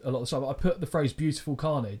mentioned a lot of stuff. I put the phrase "beautiful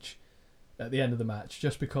carnage" at the end of the match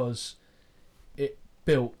just because it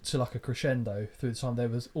built to like a crescendo through the time. There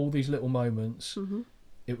was all these little moments. Mm-hmm.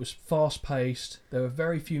 It was fast paced. There were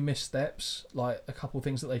very few missteps, like a couple of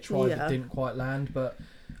things that they tried that Yeah. didn't quite land.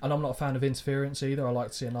 And I'm not a fan of interference either. I like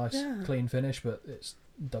to see a nice clean finish, but it's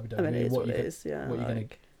WWE. I mean, it is what you it get- is. Yeah. what you're gonna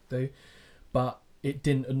like- do. But it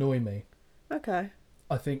didn't annoy me. Okay.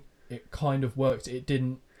 I think it kind of worked. It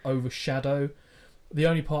didn't overshadow. The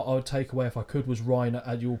only part I would take away if I could was Rhino,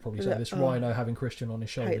 and you'll probably say this, Rhino having Christian on his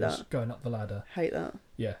shoulders going up the ladder. Hate that.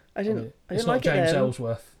 Yeah. I didn't it's like not James it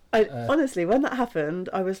Ellsworth. Honestly, when that happened,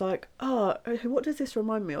 I was like, what does this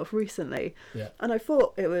remind me of recently? Yeah. And I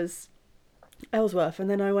thought it was Ellsworth, and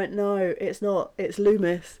then I went, no, it's not. It's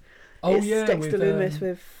Loomis. Oh, it's yeah. Dexter Loomis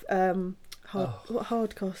with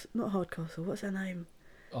Hardcastle. Not Hardcastle. What's her name?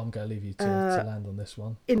 I'm going to leave you to land on this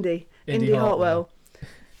one. Indy Hartwell.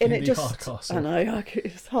 And Indy it just, Hardcastle. I know,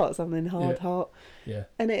 it's heart something, heart. Yeah.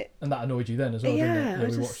 And that annoyed you then as well, didn't it? Yeah,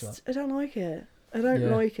 we watched that. I don't like it. I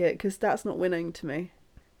don't like it because that's not winning to me.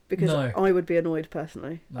 Because I would be annoyed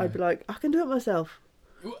personally. No. I'd be like, I can do it myself.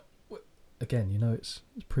 Again, it's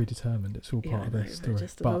predetermined. It's all part of the story. It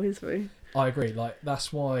just annoys me. I agree. Like,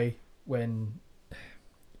 that's why when,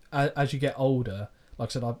 as you get older, like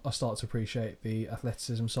I said, I start to appreciate the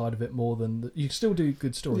athleticism side of it more than you can still do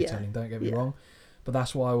good storytelling. Don't get me wrong, but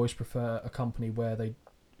that's why I always prefer a company where they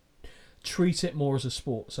treat it more as a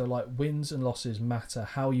sport. So like wins and losses matter.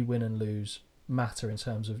 How you win and lose matter in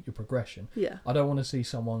terms of your progression. Yeah. I don't want to see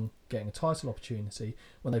someone getting a title opportunity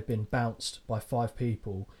when they've been bounced by 5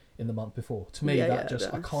 people in the month before. To me, I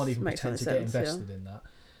can't even pretend to get invested in that.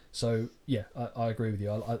 So I agree with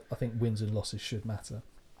you. I think wins and losses should matter.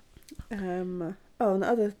 And the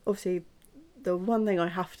other, obviously, the one thing I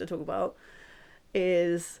have to talk about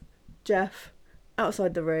is Jeff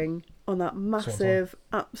outside the ring on that massive,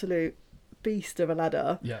 absolute beast of a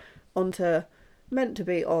ladder onto, meant to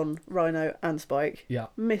be on Rhino and Spike. Yeah.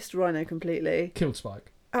 Missed Rhino completely. Killed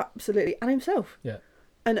Spike. Absolutely. And himself. Yeah.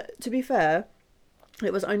 And to be fair,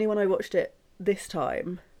 it was only when I watched it this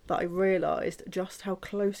time that I realised just how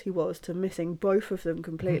close he was to missing both of them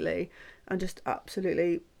completely and just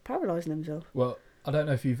absolutely paralysing himself. Well, I don't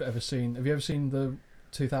know if you've ever seen... Have you ever seen the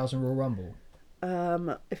 2000 Royal Rumble?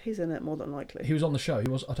 If he's in it, more than likely. He was on the show.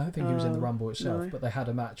 I don't think he was in the Rumble itself, no. but they had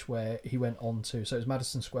a match where he went on to... So it was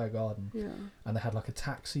Madison Square Garden. Yeah. And they had like a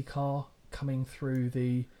taxi car coming through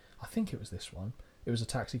the... I think it was this one. It was a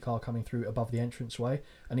taxi car coming through above the entranceway,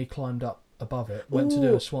 and he climbed up above it, went to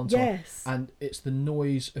do a swanton, and it's the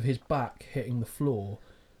noise of his back hitting the floor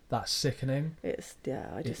that's sickening. It's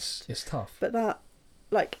tough. But that,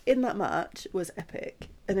 like, in that match was epic,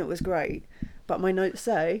 and it was great. But my notes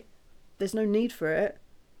say there's no need for it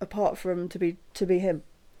apart from to be him,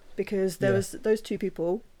 because those 2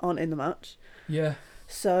 people aren't in the match. Yeah.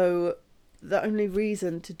 So the only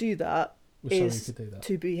reason to do that is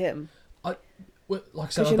to be him. Like I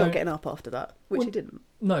said, because you're not getting up after that, which he didn't.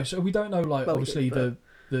 No, so we don't know. Like, obviously, the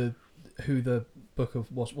who the booker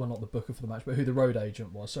was. Well, not the booker for the match, but who the road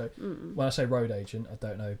agent was. So when I say road agent, I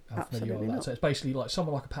don't know how familiar you are with that. So it's basically like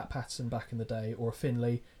someone like a Pat Patterson back in the day, or a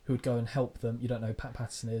Finlay who would go and help them. You don't know who Pat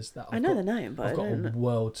Patterson is. I know the name, but I've got a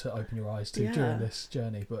world to open your eyes to during this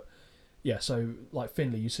journey. But yeah, so like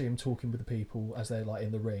Finlay, you see him talking with the people as they're like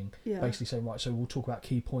in the ring, basically saying, right, so we'll talk about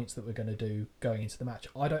key points that we're going to do going into the match.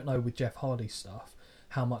 I don't know with Jeff Hardy's stuff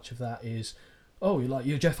how much of that is,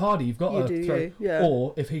 you're Jeff Hardy, you've got to throw,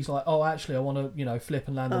 or if he's like, actually I want to flip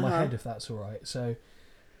and land on my head if that's all right. So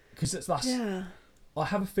because that's I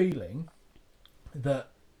have a feeling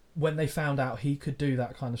that when they found out he could do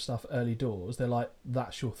that kind of stuff early doors, they're like,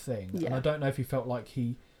 that's your thing. And I don't know if he felt like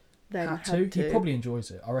he had to. He probably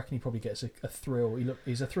enjoys it. I reckon he probably gets a thrill.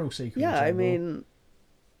 He's a thrill seeker. Yeah, I mean,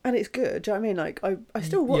 and it's good. Do you know what I mean? Like, I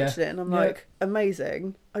still watched it and I'm like,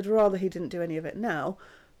 amazing. I'd rather he didn't do any of it now,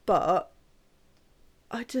 but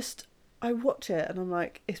I watch it and I'm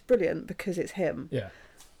like, it's brilliant because it's him. Yeah.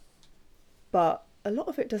 But a lot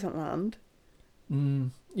of it doesn't land.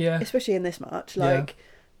 Yeah. Especially in this match,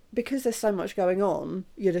 because there's so much going on,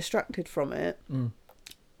 you're distracted from it.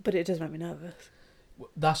 But it does make me nervous.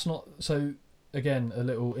 That's not so. Again, a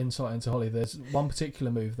little insight into Holly. There's one particular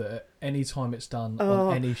move that any time it's done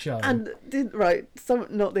on any show, and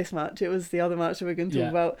not this match. It was the other match that we're going to talk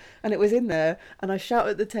about, and it was in there. And I shout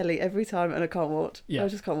at the telly every time, and I can't watch. I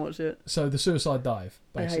just can't watch it. So the suicide dive,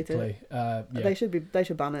 basically. I hate it. They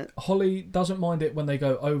should ban it. Holly doesn't mind it when they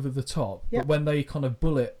go over the top, but when they kind of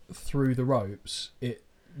bullet through the ropes, it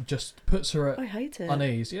just puts her at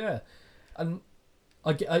unease. Yeah, and.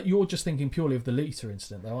 You're just thinking purely of the Lita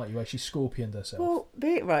incident, though, aren't you? Where she scorpioned herself. Well,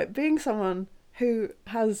 being someone who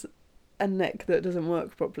has a neck that doesn't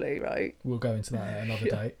work properly, right? We'll go into that at another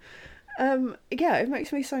day. It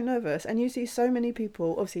makes me so nervous, and you see so many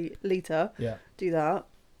people, obviously Lita, do that.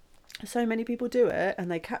 So many people do it, and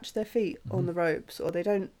they catch their feet on the ropes, or they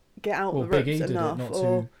don't get out the ropes Big E enough, did it not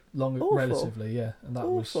too long, relatively, and that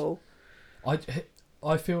awful.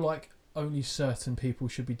 I feel like only certain people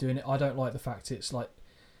should be doing it. I don't like the fact it's like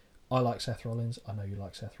I like Seth Rollins. I know you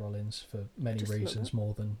like Seth Rollins for many Just a little reasons bit.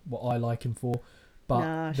 more than what I like him for. But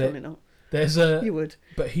Nah, surely not. there's You would.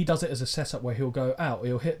 but he does it as a setup where he'll go out,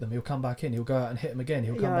 he'll hit them, he'll come back in, he'll go out and hit them again,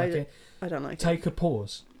 he'll come back in. I don't like it. Take a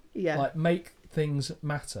pause. Yeah. Like, make things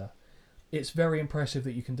matter. It's very impressive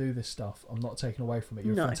that you can do this stuff. I'm not taking away from it.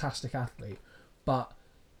 You're a fantastic athlete. But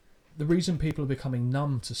the reason people are becoming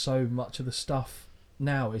numb to so much of the stuff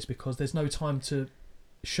now is because there's no time to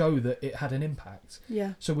show that it had an impact.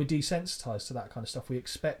 Yeah. So we're desensitized to that kind of stuff. We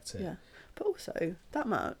expect it. Yeah. But also,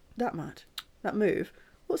 that move,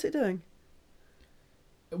 what's it doing?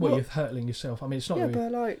 Well, you're hurtling yourself. I mean, it's not really...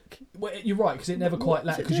 but like... Well, you're right, because it never quite...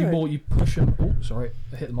 What's it Because doing? you push them... Oh, sorry,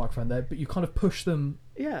 I hit the microphone there. But you kind of push them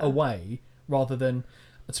away rather than...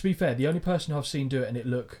 To be fair, the only person who I've seen do it and it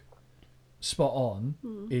look spot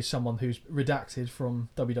on is someone who's redacted from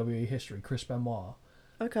WWE history, Chris Benoit.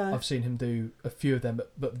 Okay. I've seen him do a few of them,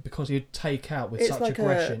 but because he'd take out with It's such like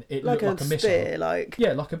aggression, it looked like a missile. spear, like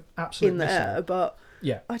an absolute in the missile. air, but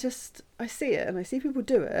Yeah. I see it and I see people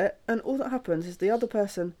do it, and all that happens is the other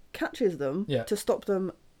person catches them to stop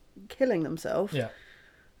them killing themselves. Yeah.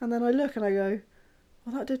 And then I look and I go,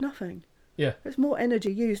 well, that did nothing. Yeah. There's more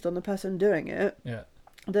energy used on the person doing it Yeah.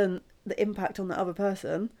 than the impact on the other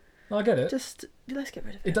person. No, I get it. Just let's get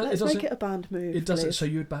rid of it. Let's make it a banned move. It doesn't. please. So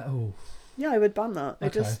you'd ban. Oh. Yeah, I would ban that.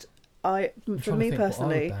 Okay. For me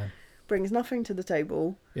personally, brings nothing to the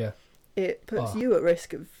table. Yeah. It puts you at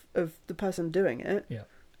risk of the person doing it. Yeah.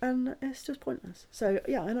 And it's just pointless. So,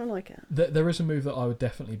 yeah, I don't like it. There is a move that I would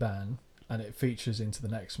definitely ban, and it features into the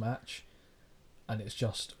next match, and it's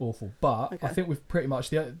just awful. But I think we've pretty much...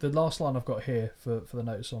 The last line I've got here for the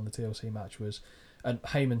notes on the TLC match was... And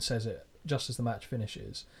Heyman says it just as the match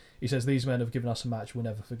finishes. He says, these men have given us a match we'll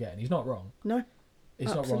never forget. And he's not wrong. No.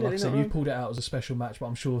 It's not wrong. Like I said, you pulled it out as a special match, but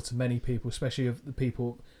I'm sure to many people, especially of the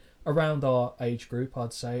people around our age group,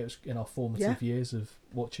 I'd say, it was in our formative years of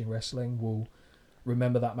watching wrestling, will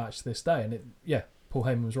remember that match to this day. And Paul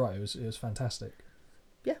Heyman was right. It was fantastic.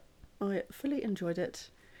 Yeah, I fully enjoyed it.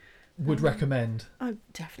 Would recommend. I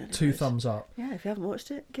definitely 2 would. thumbs up. Yeah, if you haven't watched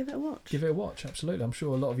it, give it a watch. Give it a watch, absolutely. I'm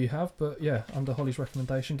sure a lot of you have, but under Holly's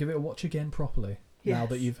recommendation, give it a watch again properly. Yes. Now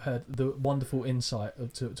that you've heard the wonderful insight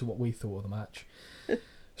to what we thought of the match.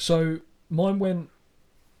 So mine went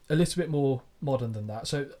a little bit more modern than that.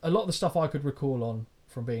 So a lot of the stuff I could recall on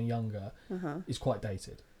from being younger is quite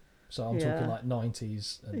dated. So I'm talking like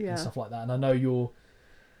 90s and stuff like that. And I know you're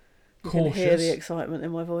cautious. You can hear the excitement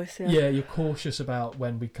in my voice. Yeah, you're cautious about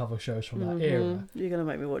when we cover shows from that era. You're going to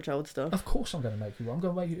make me watch old stuff. Of course I'm going to make you. I'm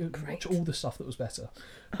going to make you watch all the stuff that was better.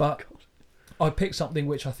 But I picked something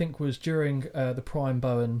which I think was during the prime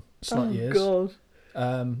Bowen slut years. God.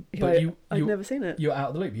 But I'd never seen it. You're out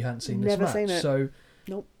of the loop. You hadn't seen this match. Never seen it. So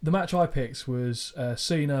nope. The match I picked was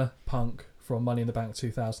Cena Punk from Money in the Bank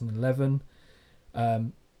 2011.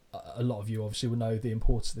 A lot of you obviously will know the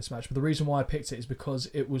importance of this match, but the reason why I picked it is because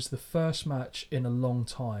it was the first match in a long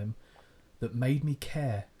time that made me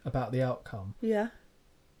care about the outcome. Yeah.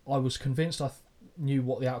 I was convinced I knew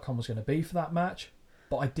what the outcome was going to be for that match,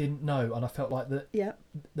 but I didn't know, and I felt like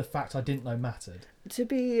the fact I didn't know mattered. To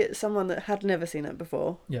be someone that had never seen it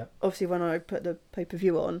before, obviously when I put the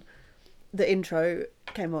pay-per-view on, the intro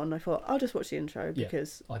came on, I thought, I'll just watch the intro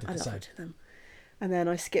because I love it to them. And then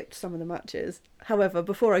I skipped some of the matches. However,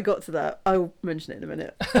 before I got to that, I'll mention it in a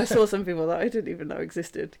minute. I saw some people that I didn't even know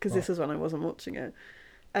existed because this was when I wasn't watching it.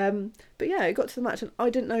 But yeah, it got to the match and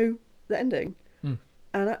I didn't know the ending. And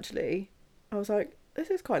actually, I was like,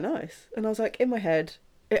 this is quite nice. And I was like, in my head,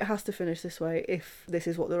 it has to finish this way if this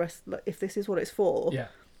is what if this is what it's for. Yeah.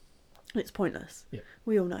 It's pointless. Yeah.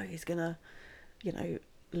 We all know he's gonna,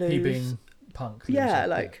 lose. He being Punk. Yeah,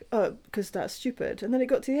 because that's stupid. And then it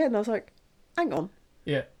got to the end and I was like, hang on.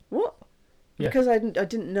 Yeah. What? Yeah. Because I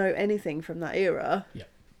didn't know anything from that era. Yeah.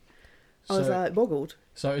 I was boggled.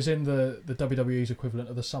 So it was in the WWE's equivalent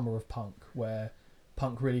of the Summer of Punk, where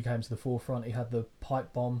Punk really came to the forefront. He had the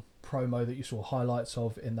pipe bomb promo that you saw highlights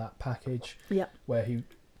of in that package. Yeah. Where he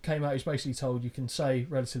came out, he's basically told you can say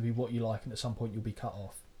relatively what you like and at some point you'll be cut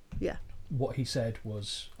off. Yeah. What he said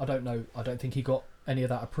was, I don't think he got any of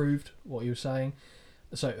that approved, what he was saying.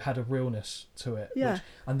 So it had a realness to it. Yeah.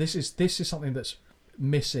 And this is something that's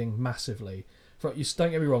missing massively. Don't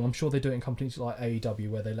get me wrong, I'm sure they do it in companies like AEW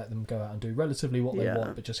where they let them go out and do relatively what they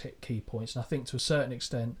want but just hit key points. And I think to a certain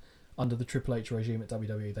extent, under the Triple H regime at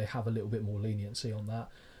WWE, they have a little bit more leniency on that.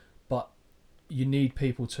 But you need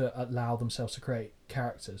people to allow themselves to create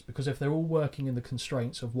characters, because if they're all working in the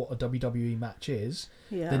constraints of what a WWE match is,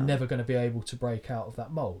 they're never going to be able to break out of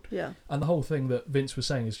that mould. Yeah. And the whole thing that Vince was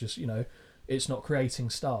saying is just, it's not creating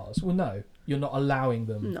stars. Well, no, you're not allowing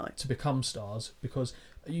them to become stars, because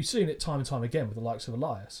You've seen it time and time again with the likes of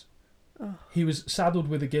Elias. Oh. He was saddled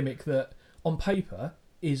with a gimmick that, on paper,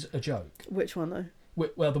 is a joke. Which one though?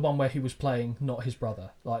 Well, the one where he was playing not his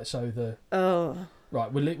brother. Like, so the... Oh.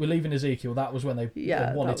 Right, we're leaving Ezekiel. That was when they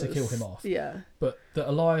wanted to kill him off. Yeah. But the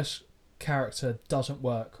Elias character doesn't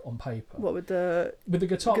work on paper. What with the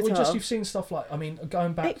guitar? Well, just you've seen stuff like, I mean,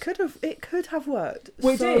 going back... It could have worked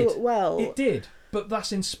well, well. It did, but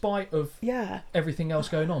that's in spite of everything else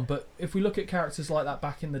going on. But if we look at characters like that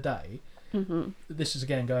back in the day, this is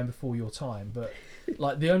again going before your time, but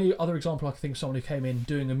like the only other example I can think of someone who came in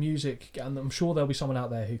doing a music, and I'm sure there'll be someone out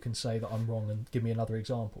there who can say that I'm wrong and give me another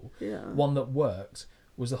example. Yeah. One that worked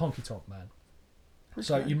was the Honky Tonk Man. Okay.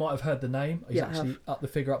 So you might have heard the name. He's actually up the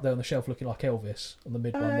figure up there on the shelf looking like Elvis on the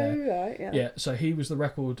mid one there. Right, yeah. Yeah, so he was the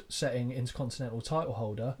record-setting intercontinental title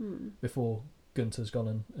holder before Gunther's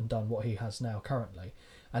gone and done what he has now currently.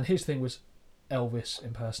 And his thing was Elvis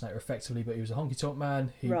impersonator effectively, but he was a honky tonk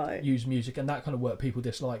man. He used music and that kind of worked. People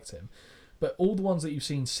disliked him. But all the ones that you've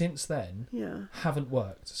seen since then haven't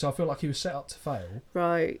worked. So I feel like he was set up to fail.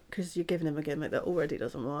 Right, because you're giving him a gimmick that already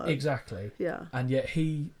doesn't work. Exactly. Yeah. And yet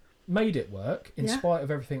he made it work in spite of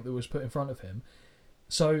everything that was put in front of him.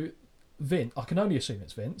 So Vince, I can only assume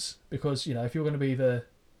it's Vince, because, you know, if you're going to be the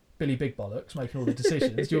Billy Big Bollocks making all the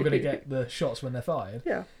decisions, you're going to get the shots when they're fired.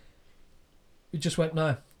 Yeah. He just went,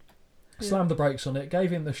 no. Slammed the brakes on it, gave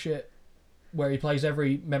him the shit where he plays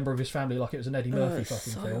every member of his family like it was an Eddie Murphy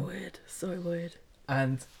fucking film. So weird.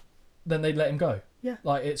 And then they let him go. Yeah.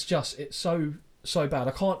 Like, it's so bad.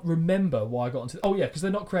 I can't remember why I got into... Oh, yeah, because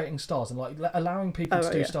they're not creating stars. And, like, allowing people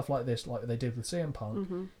to do stuff like this, like they did with CM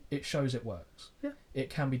Punk, it shows it works. Yeah. It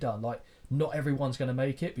can be done. Like, not everyone's going to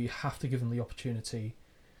make it, but you have to give them the opportunity.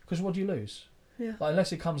 Because what do you lose? Yeah. Like, unless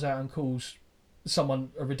he comes out and calls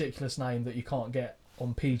someone a ridiculous name that you can't get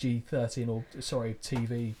on PG-13 or, sorry,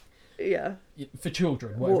 TV... Yeah. For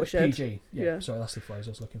children, whatever. Watershed. PG. Yeah, sorry, that's the phrase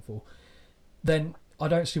I was looking for. Then I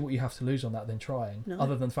don't see what you have to lose on that than trying. No.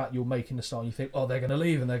 Other than the fact you're making the star and you think, oh, they're going to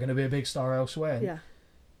leave and they're going to be a big star elsewhere. And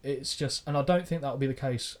it's just... And I don't think that will be the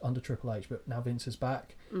case under Triple H, but now Vince is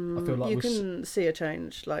back. I feel like you can see a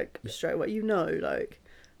change, like, straight away. You know, like,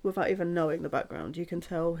 without even knowing the background, you can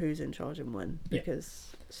tell who's in charge and when,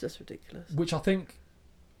 because it's just ridiculous. Which I think,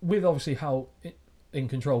 with obviously how... in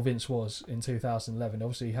control Vince was in 2011.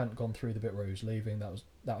 Obviously, he hadn't gone through the bit where he was leaving. That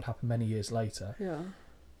would happen many years later. Yeah.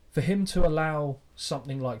 For him to allow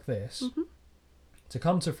something like this to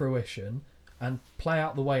come to fruition and play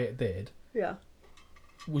out the way it did,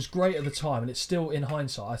 was great at the time, and it's still, in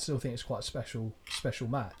hindsight, I still think it's quite a special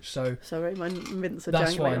match. So sorry, my mints are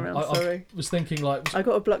that's jangling fine. around. Sorry, I was thinking like I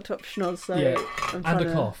got a blocked up schnoz, so I'm trying and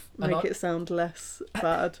a cough, to make it sound less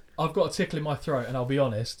bad. I've got a tickle in my throat, and I'll be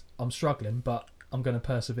honest, I'm struggling, but I'm going to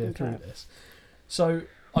persevere through this. So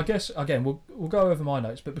I guess again we'll go over my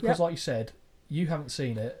notes, but because like you said, you haven't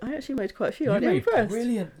seen it. I actually made quite a few. I'm impressed.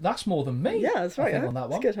 Brilliant. That's more than me. Yeah, that's right. On that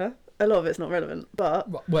one. It's good, huh? A lot of it's not relevant,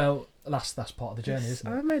 but well, that's part of the journey,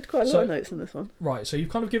 isn't it? I made quite a lot of notes in this one. Right. So you've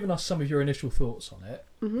kind of given us some of your initial thoughts on it.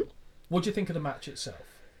 Mm-hmm. What do you think of the match itself,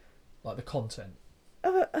 like the content?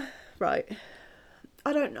 Right.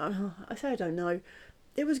 I don't know. I say I don't know.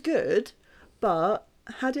 It was good, but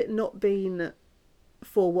had it not been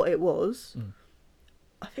for what it was,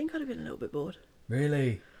 I think I'd have been a little bit bored.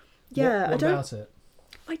 Really? Yeah. What about it?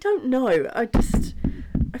 I don't know. I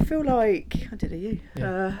feel like... I did you.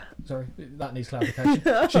 Yeah. Sorry, that needs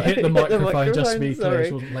clarification. She hit the microphone just to be clear.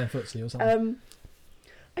 She wasn't playing footsie or something.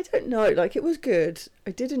 I don't know. Like, it was good.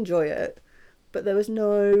 I did enjoy it, but there was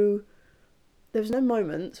no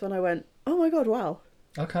moments when I went, oh my god, wow.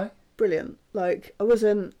 Okay. Brilliant. Like, there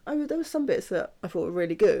was some bits that I thought were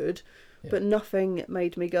really good, but nothing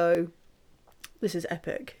made me go, this is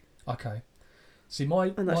epic. Okay. See, my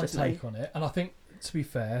take on it, and I think, to be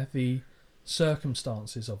fair, the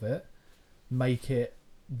circumstances of it make it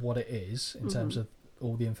what it is in terms of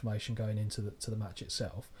all the information going into the match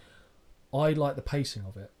itself. I like the pacing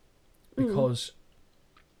of it because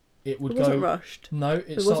it wasn't rushed. No,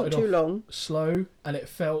 it wasn't too long. Slow, and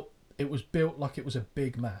it was built like it was a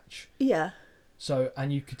big match. Yeah. So,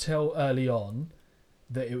 and you could tell early on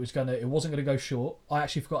that it wasn't gonna go short. I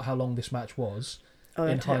actually forgot how long this match was.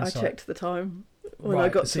 I checked the time when I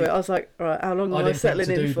got to it. I was like, all right, how long am I settling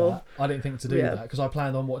in for? I didn't think to do that because I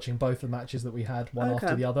planned on watching both the matches that we had, one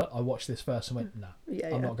after the other. I watched this first and went,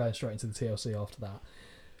 I'm not going straight into the TLC after that.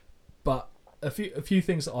 But a few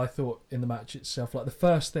things that I thought in the match itself, like the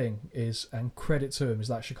first thing is, and credit to him, is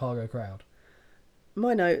that Chicago crowd.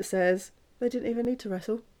 My note says they didn't even need to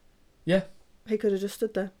wrestle. Yeah. He could have just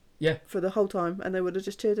stood there. Yeah. For the whole time, and they would have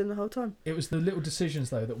just cheered in the whole time. It was the little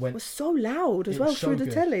decisions though that went. It was so loud as well through the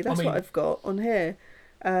telly. That's what I've got on here.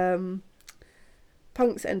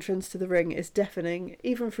 Punk's entrance to the ring is deafening,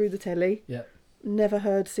 even through the telly. Yeah. Never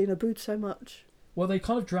heard Cena booed so much. Well, they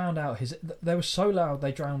kind of drowned out his... They were so loud,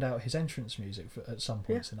 they drowned out his entrance music at some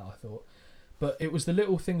points in it, I thought. But it was the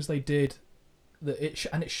little things they did that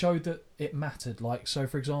and it showed that it mattered. Like, so,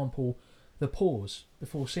 for example, the pause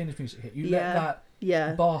before Cena's music hit. You let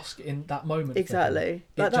that bask in that moment. Exactly.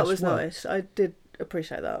 Like, that was nice. I did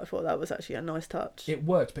appreciate that. I thought that was actually a nice touch. It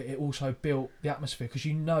worked, but it also built the atmosphere, because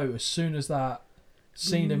you know as soon as that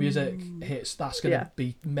Cena music hits, that's going to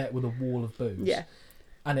be met with a wall of boos. Yeah.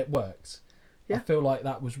 And it worked. Yeah. I feel like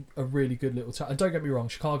that was a really good little touch. And don't get me wrong,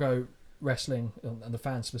 Chicago wrestling, and the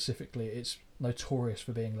fans specifically, it's notorious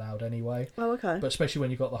for being loud anyway. Oh, okay. But especially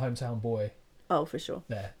when you've got the hometown boy. Oh, for sure.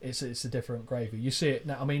 There, it's a different gravy. You see it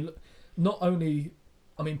now. I mean, not only...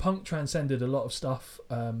 I mean, Punk transcended a lot of stuff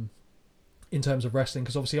in terms of wrestling,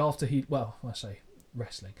 because obviously after I say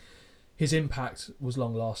wrestling, his impact was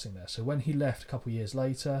long lasting there. So when he left a couple of years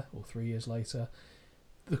later, or 3 years later,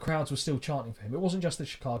 the crowds were still chanting for him. It wasn't just the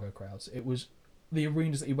Chicago crowds, it was the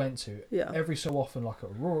arenas that he went to. Yeah. Every so often, like at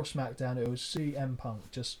Raw or SmackDown, it was CM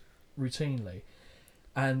Punk just routinely.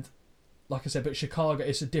 And like I said, but Chicago,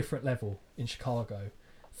 it's a different level in Chicago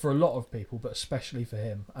for a lot of people, but especially for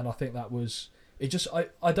him. And I think that was... It just...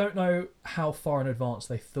 I don't know how far in advance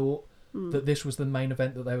they thought that this was the main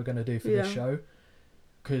event that they were going to do for this show,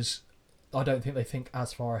 because I don't think they think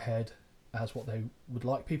as far ahead as what they would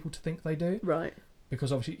like people to think they do. Right.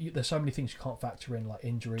 Because obviously there's so many things you can't factor in, like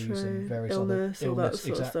injuries and various illness, other all that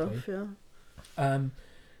sort exactly. of stuff, yeah.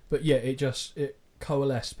 But yeah, it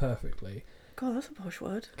coalesced perfectly. God, that's a posh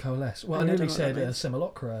word. Coalesce. Well, I nearly said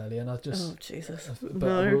simulacra earlier, and I just... Oh, Jesus.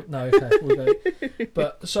 But no, okay, we'll go.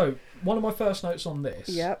 But, so, one of my first notes on this...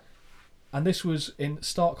 Yep. And this was in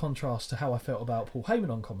stark contrast to how I felt about Paul Heyman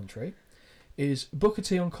on commentary, is Booker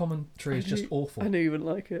T on commentary is just awful. I knew you wouldn't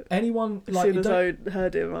like it. Anyone... As soon as I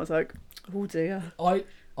heard him, I was like, oh dear.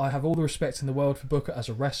 I have all the respect in the world for Booker as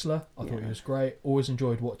a wrestler. I thought he was great. Always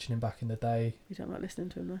enjoyed watching him back in the day. You don't like listening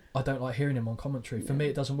to him, though? I don't like hearing him on commentary. For me,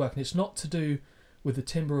 it doesn't work. And it's not to do with the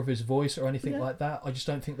timbre of his voice or anything like that. I just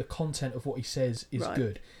don't think the content of what he says is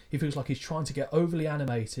good. He feels like he's trying to get overly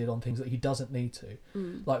animated on things that he doesn't need to.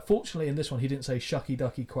 Like, fortunately, in this one, he didn't say shucky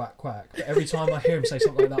ducky quack quack. But every time I hear him say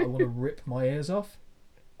something like that, I want to rip my ears off.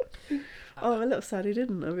 Oh, I'm a little sad he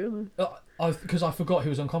didn't, I'll be honest. Because I forgot he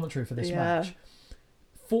was on commentary for this match.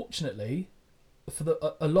 Fortunately, for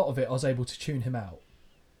a lot of it, I was able to tune him out.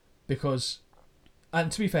 Because, and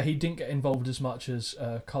to be fair, he didn't get involved as much as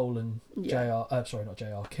Cole and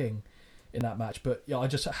King in that match. But yeah, I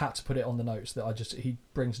just had to put it on the notes that he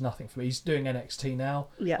brings nothing for me. He's doing NXT now.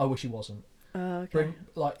 Yeah. I wish he wasn't. Okay.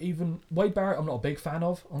 Even Wade Barrett, I'm not a big fan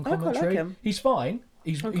of on commentary. I quite like him. He's fine.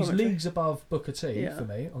 He's leagues above Booker T for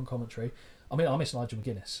me on commentary. I mean, I miss Nigel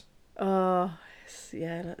McGuinness.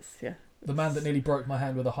 The man that nearly broke my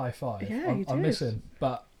hand with a high five. Yeah, I miss him,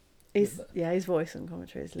 but his voice on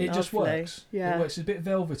commentary is lovely. It just works. Yeah, it works. It's a bit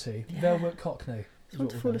velvety, velvet Cockney. It's one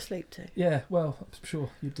to fall asleep to. Yeah, well, I'm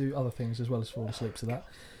sure you do other things as well as fall asleep to that.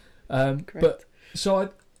 But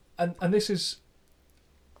so and this is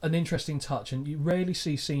an interesting touch, and you rarely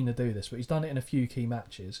see Cena do this, but he's done it in a few key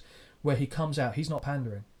matches where he comes out. He's not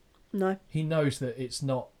pandering. No, he knows that it's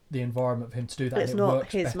not the environment for him to do that. It's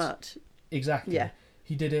not his match. Exactly. Yeah.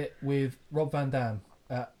 He did it with Rob Van Dam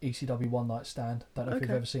at ECW One Night Stand. Don't know if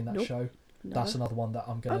you've ever seen that show. No. That's another one that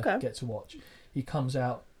I'm going to get to watch. He comes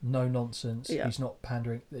out, no nonsense. Yeah. He's not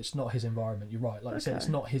pandering. It's not his environment. You're right. Like I said, it's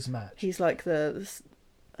not his match. He's like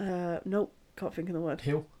nope, can't think of the word.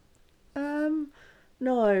 Heel?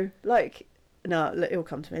 No. It'll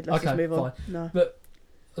come to me. Let's just move on. No. But,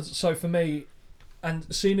 so for me,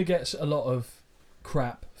 and Cena gets a lot of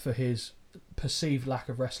crap for his perceived lack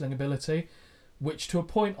of wrestling ability, which to a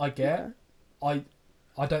point I get. Yeah.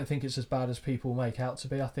 I don't think it's as bad as people make out to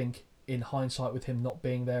be. I think in hindsight, with him not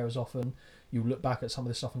being there as often, you look back at some of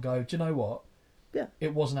this stuff and go, do you know what? Yeah.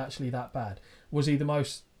 It wasn't actually that bad. Was he the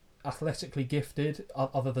most athletically gifted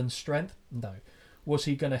other than strength? No. Was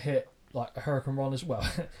he going to hit like a Hurricane Run as well?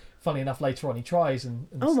 Funny enough, later on he tries and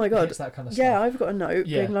oh my God, hits that kind of stuff. Yeah, I've got a note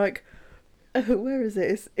being like, where is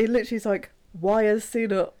it? It literally is like, why is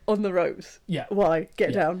Cena on the ropes? Yeah. Why?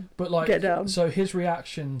 Get down. But get down. So his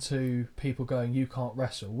reaction to people going, you can't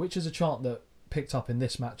wrestle, which is a chant that picked up in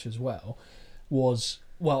this match as well, was,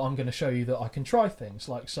 well, I'm going to show you that I can try things.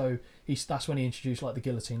 Like, so that's when he introduced like the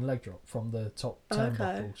guillotine leg drop from the top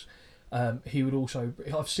turnbuckles. He would also,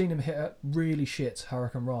 I've seen him hit a really shit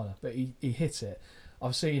Hurricane Rana, but he hit it.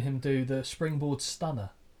 I've seen him do the springboard stunner.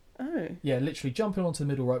 Oh. Yeah, literally jumping onto the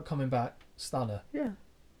middle rope, coming back, stunner. Yeah.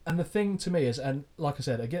 And the thing to me is, and like I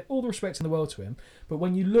said, I get all the respect in the world to him, but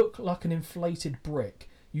when you look like an inflated brick,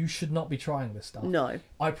 you should not be trying this stuff. No.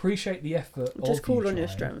 I appreciate the effort Just call on your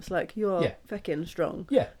trying. strengths. Like, you're fucking strong.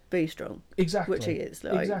 Yeah. Be strong. Exactly. Which he is.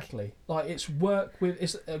 Like. Exactly. Like, it's work with...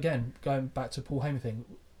 It's, again, going back to Paul Heyman thing,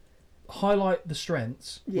 highlight the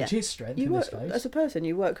strengths, which is strength in this case. As a person,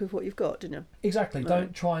 you work with what you've got, didn't you? Exactly.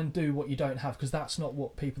 Don't try and do what you don't have, because that's not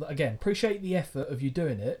what people... Again, appreciate the effort of you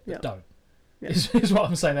doing it, but don't. Yeah. Is what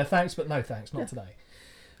I'm saying there. Thanks, but no thanks. Not today.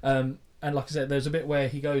 And like I said, there's a bit where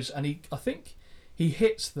he goes, and I think he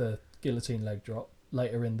hits the guillotine leg drop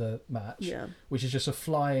later in the match, which is just a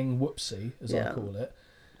flying whoopsie, as I call it.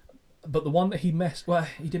 But the one that he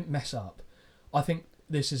didn't mess up. I think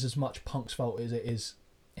this is as much Punk's fault as it is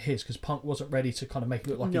his, because Punk wasn't ready to kind of make it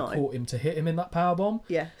look like he caught him to hit him in that powerbomb.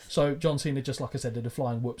 Yes. So John Cena, just like I said, did a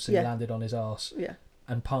flying whoopsie, landed on his ass. Yeah.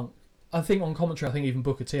 And Punk, I think on commentary, I think even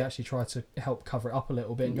Booker T actually tried to help cover it up a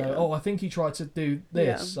little bit and go, oh, I think he tried to do this.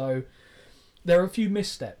 Yeah. So there are a few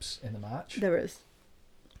missteps in the match. There is.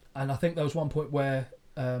 And I think there was one point where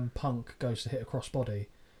Punk goes to hit a crossbody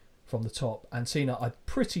from the top, and Cena, I'm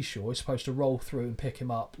pretty sure, is supposed to roll through and pick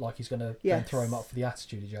him up like he's going to then throw him up for the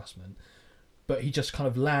attitude adjustment. But he just kind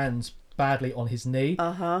of lands badly on his knee.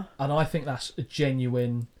 And I think that's a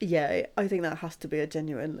genuine... Yeah, I think that has to be a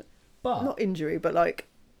genuine... But not injury, but like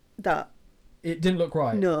that. It didn't look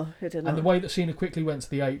right. No, it didn't. And the way that Cena quickly went to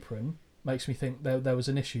the apron makes me think there was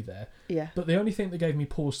an issue there. Yeah. But the only thing that gave me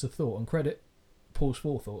pause for thought, and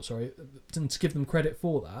to give them credit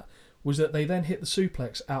for that, was that they then hit the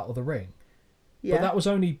suplex out of the ring. Yeah. But that was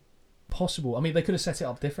only possible. I mean, they could have set it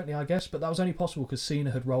up differently, I guess, but that was only possible because Cena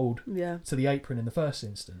had rolled to the apron in the first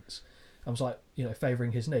instance. I was like,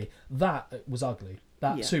 favouring his knee. That was ugly.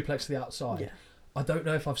 That suplex to the outside. Yeah. I don't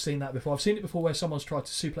know if I've seen that before. I've seen it before where someone's tried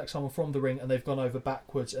to suplex someone from the ring and they've gone over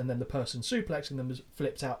backwards and then the person suplexing them has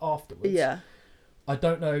flipped out afterwards. Yeah. I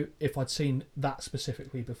don't know if I'd seen that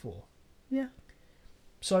specifically before. Yeah.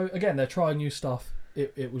 So, again, they're trying new stuff.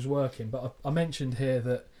 It was working. But I mentioned here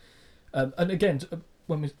that... and again,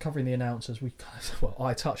 when we're covering the announcers,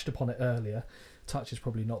 I touched upon it earlier. Touch is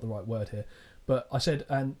probably not the right word here. But I said,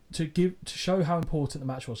 and to show how important the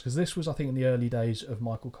match was, because this was, I think, in the early days of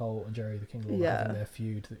Michael Cole and Jerry the King Lawler having their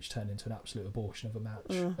feud, which turned into an absolute abortion of a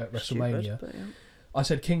match at WrestleMania. Stupid, I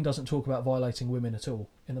said King doesn't talk about violating women at all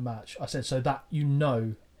in the match. I said, so that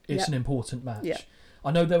it's an important match. Yeah.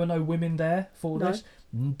 I know there were no women there for this.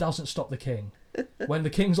 Doesn't stop the King. When the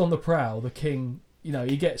King's on the prowl, the King,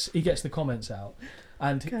 he gets the comments out,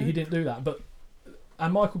 and he didn't do that.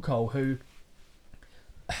 And Michael Cole, who.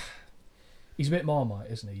 He's a bit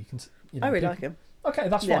Marmite, isn't he? You can. I really like him. Okay,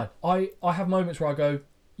 that's fine. I have moments where I go,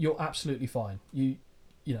 "You're absolutely fine. You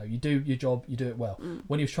do your job. You do it well."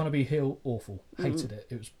 When he was trying to be heel, awful. Hated it.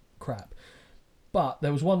 It was crap. But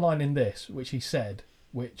there was one line in this which he said,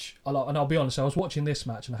 which I like, and I'll be honest. I was watching this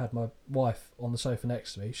match and I had my wife on the sofa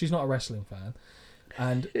next to me. She's not a wrestling fan,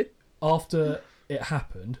 and after it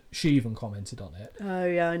happened, she even commented on it. Oh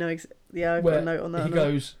yeah, I know. I've got a note on that. He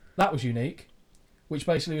goes, "That was unique." Which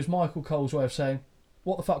basically was Michael Cole's way of saying,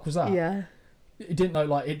 what the fuck was that? Yeah. It didn't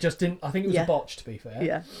know, it just didn't... I think it was a botch, to be fair.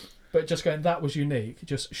 Yeah. But just going, that was unique,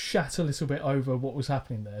 just shat a little bit over what was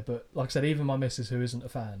happening there. But like I said, even my missus, who isn't a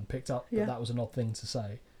fan, picked up that was an odd thing to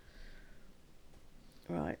say.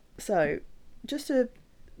 Right. So, just to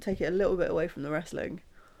take it a little bit away from the wrestling,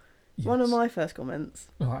 one of my first comments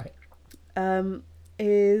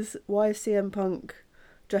is, why is CM Punk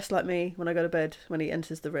dressed like me when I go to bed when he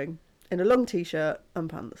enters the ring? In a long t-shirt and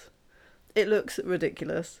pants. It looks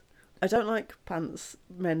ridiculous. I don't like pants,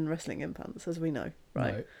 men wrestling in pants, as we know,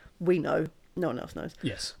 right? No. We know. No one else knows.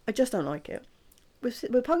 Yes. I just don't like it. With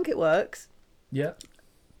Punk it works. Yeah.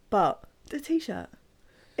 But the t-shirt.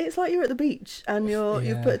 It's like you're at the beach and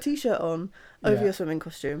you've put a t-shirt on over your swimming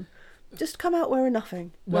costume. Just come out wearing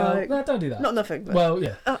nothing. Well, no, don't do that. Not nothing. But well,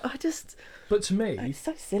 yeah. I just... But to me... It's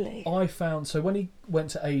so silly. I found... So when he went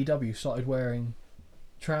to AEW, started wearing...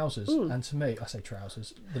 trousers, and to me, I say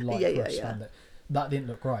trousers, the light dress standard, that didn't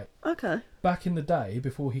look right. Okay. Back in the day,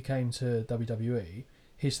 before he came to WWE,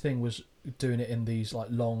 his thing was doing it in these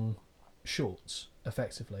long shorts,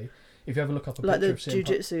 effectively. If you ever look up a picture of CM Punk, like the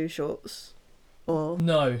jiu-jitsu shorts, or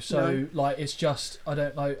no, it's just, I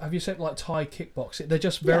don't know. Have you seen Thai kickboxing? They're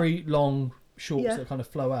just very long shorts that kind of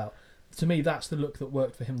flow out. To me, that's the look that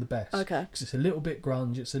worked for him the best. Okay. Because it's a little bit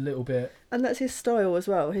grunge, it's a little bit... And that's his style as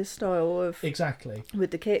well. His style of... Exactly.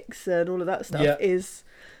 With the kicks and all of that stuff is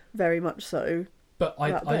very much so. But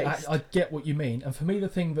I get what you mean. And for me, the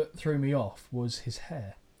thing that threw me off was his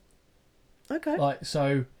hair. Okay.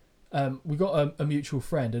 We got a mutual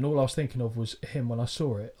friend, and all I was thinking of was him when I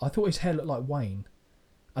saw it. I thought his hair looked like Wayne.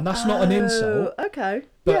 And that's not an insult. Okay.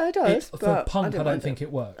 But Yeah, it does. for Punk, I don't think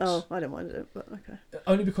it works. Oh, I don't mind it, but okay.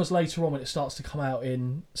 Only because later on when it starts to come out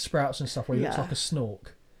in sprouts and stuff where he looks like a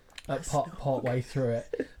snork part way through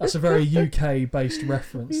it. That's a very UK-based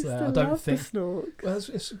reference there. I don't think... Snorks. Well,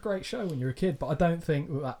 it's a great show when you're a kid, but I don't think...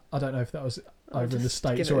 I don't know if that was over in the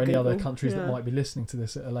States give it or a any other Google. countries that might be listening to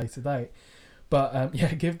this at a later date. But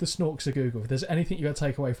give the Snorks a Google. If there's anything you're going to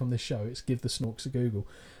take away from this show, it's give the Snorks a Google.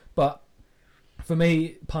 But for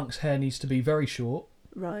me, Punk's hair needs to be very short.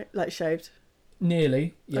 Right, like shaved.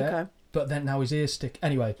 Nearly, yeah. Okay. But then now his ears stick...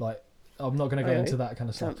 Anyway, like, I'm not going to go into that kind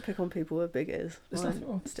of stuff. Don't pick on people with big ears. There's nothing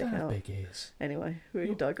wrong with out. big ears. Anyway,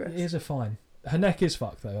 we digress. Ears are fine. Her neck is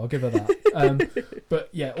fucked, though. I'll give her that. But,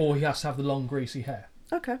 yeah, or he has to have the long, greasy hair.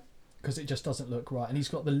 Okay. Because it just doesn't look right. And he's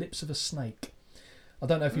got the lips of a snake. I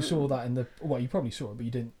don't know if you saw that in the... Well, you probably saw it, but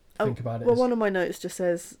you didn't think about it. Well, one of my notes just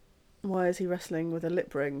says, why is he wrestling with a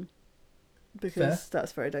lip ring? Because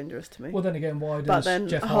that's very dangerous to me. Well, then again, why does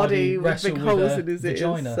Jeff Hardy wrestle with big with holes a in his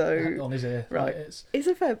vagina ears, on his ear? Right. It's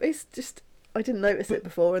just... I didn't notice it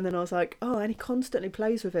before, and then I was like, oh, and he constantly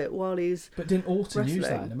plays with it while he's But didn't Orton use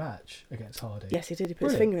that wrestling. in a match against Hardy? Yes, he did. He put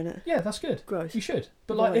his finger in it. Yeah, that's good. Gross. You should.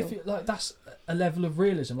 But like, if you, like, that's a level of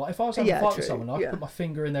realism. Like, if I was having a fight with someone, I could put my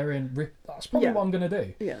finger in their ear and rip. That's probably what I'm going to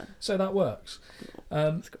do. Yeah. So that works.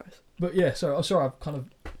 That's gross. But yeah, sorry, I've kind of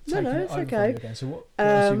taken it it's over okay. from you again. So what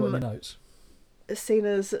else you got in your notes?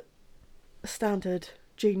 Cena's standard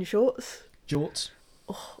jean shorts. Jorts.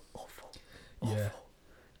 Oh, awful. Yeah.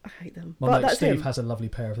 I hate them. My but mate that's Steve him. has a lovely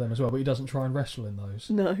pair of them as well, but he doesn't try and wrestle in those.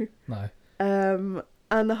 No. And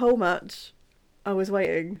the whole match, I was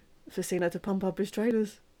waiting for Cena to pump up his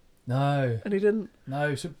trainers. No. And he didn't.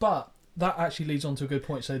 No. So, but that actually leads on to a good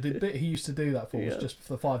point. So the bit he used to do that for was just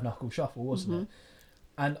for the 5-knuckle shuffle, wasn't it?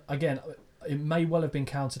 And again, it may well have been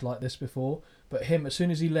counted like this before, but him, as soon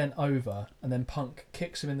as he leant over and then Punk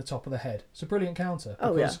kicks him in the top of the head, it's a brilliant counter.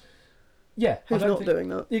 Because, Who's not doing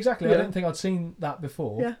that? Exactly. I don't think I'd seen that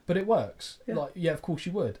before, but it works. Yeah. Like, of course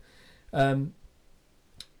you would.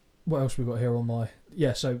 What else we got here on my...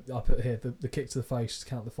 Yeah, so I put here, the kick to the face to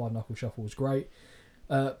count the 5-knuckle shuffle was great.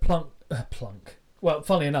 Plunk. Well,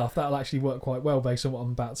 funnily enough, that'll actually work quite well based on what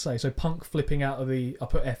I'm about to say. So Punk flipping out of the... I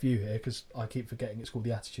put FU here because I keep forgetting it's called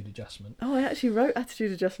the attitude adjustment. Oh, I actually wrote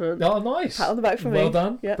attitude adjustment. Oh, nice. Pat on the back for me. Well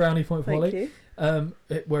done. Yep. Brownie point for Thank Holly.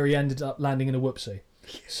 you. Where he ended up landing in a whoopsie.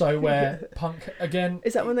 So where Punk, again...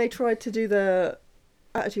 Is that when they tried to do the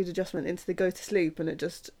attitude adjustment into the go to sleep and it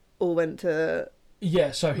just all went to...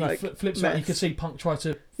 Yeah, so he flips out. You could see Punk try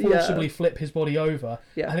to forcibly flip his body over,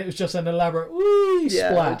 and it was just an elaborate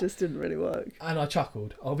splat. It just didn't really work. And I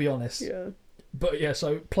chuckled, I'll be honest. Yeah. But yeah,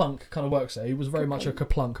 so Plunk kind of works there. He was very much a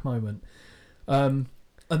Kaplunk moment. And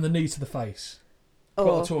the knee to the face.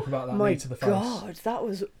 Got to talk about that knee to the face. My God, that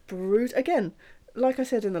was brutal. Again, like I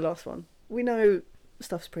said in the last one, we know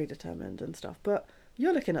stuff's predetermined and stuff, but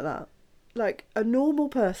you're looking at that. Like, a normal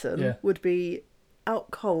person would be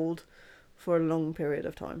out cold for a long period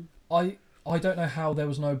of time. I don't know how there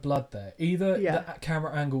was no blood there. Either the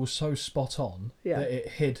camera angle was so spot on that it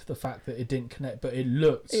hid the fact that it didn't connect, but it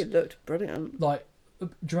looked brilliant. Like, do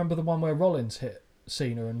you remember the one where Rollins hit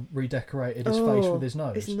Cena and redecorated his face with his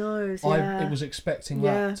nose? His nose, I was expecting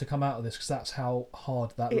that to come out of this because that's how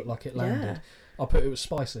hard that looked like it landed. I put it was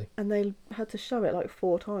spicy. And they had to show it like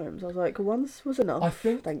 4 times. I was like, once was enough. I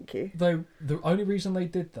think, thank you. Though the only reason they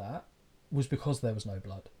did that was because there was no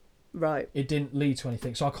blood. Right. It didn't lead to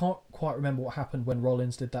anything. So I can't quite remember what happened when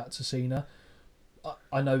Rollins did that to Cena.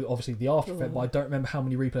 I know, obviously, the after effect, but I don't remember how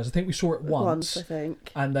many replays. I think we saw it once. I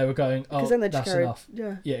think. And they were going, then they that's enough.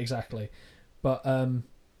 Yeah, exactly. But,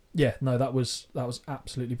 that was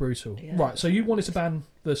absolutely brutal. Yeah, right, so you wanted to ban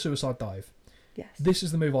the suicide dive. Yes. This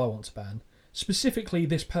is the move I want to ban. Specifically,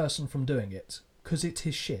 this person from doing it, because it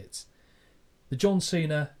is shit. The John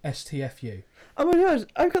Cena STFU. Oh my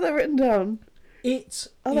God, I've got that written down. It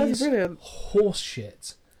that's brilliant. Horse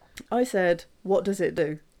shit. I said, what does it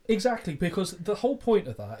do? Exactly, because the whole point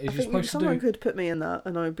of that is you're supposed to do... Someone could put me in that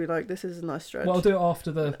and I'd be like, this is a nice stretch. Well, I'll do it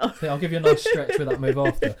after the thing. I'll give you a nice stretch with that move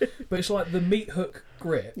after. But it's like the meat hook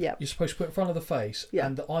grip you're supposed to put in front of the face,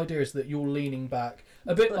 and the idea is that you're leaning back,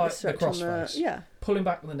 a bit like the crossface. Pulling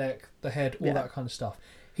back the neck, the head, all that kind of stuff.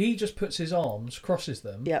 He just puts his arms, crosses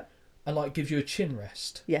them, and like gives you a chin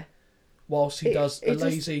rest. Yeah. Whilst he does a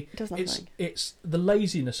lazy... It's the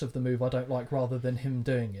laziness of the move I don't like rather than him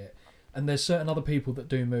doing it. And there's certain other people that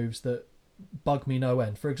do moves that bug me no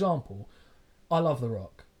end. For example, I love The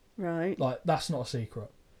Rock. Right. Like, that's not a secret.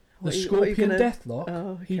 The Scorpion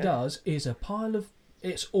Deathlock he does is a pile of...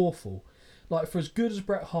 It's awful. Like, for as good as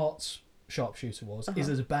Bret Hart's sharpshooter was is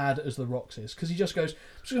as bad as The Rock's is, because he just goes,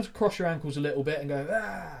 just cross your ankles a little bit and go,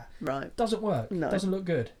 ah. Right. Doesn't work. No. Doesn't look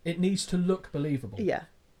good. It needs to look believable. Yeah.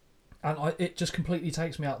 And it just completely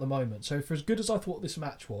takes me out of the moment. So for as good as I thought this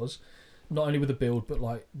match was, not only with the build, but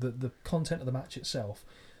like the content of the match itself,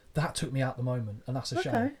 that took me out the moment, and that's a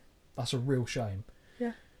shame. That's a real shame.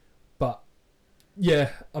 Yeah. But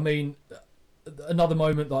yeah, I mean, another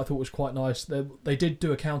moment that I thought was quite nice. They did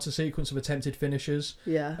do a counter sequence of attempted finishes.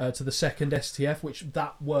 Yeah. To the second STF, which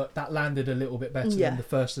that worked. That landed a little bit better than the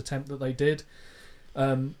first attempt that they did.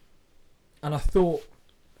 And I thought,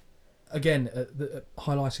 again,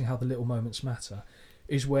 highlighting how the little moments matter,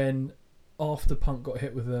 is when after Punk got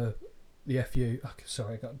hit with the FU,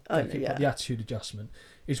 sorry, the attitude adjustment,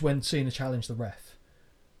 is when Cena challenged the ref,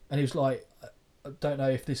 and he was like, I don't know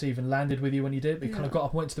if this even landed with you when you did, but he kind of got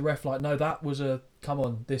up and went to the ref like, no, that was a, come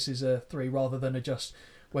on, this is a 3, rather than a just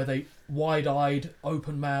where they wide-eyed,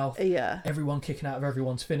 open mouth, everyone kicking out of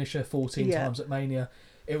everyone's finisher 14 times at Mania.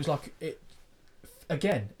 It was like, it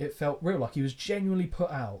felt real, like he was genuinely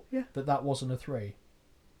put out that wasn't a 3.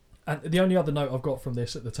 And the only other note I've got from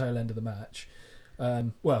this at the tail end of the match,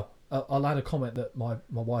 I'll add a comment that my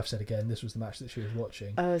wife said again. This was the match that she was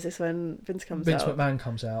watching. Oh, is this when Vince McMahon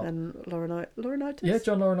comes out. And Laurinaitis? Yeah,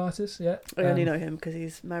 John Laurinaitis, yeah. I only know him because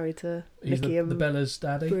he's married to Nikki and the Bella's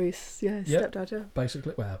daddy. Bruce, stepdad, yeah.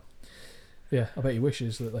 Basically, well, yeah, I bet he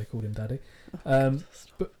wishes that they called him daddy.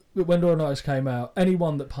 But when Laurinaitis came out,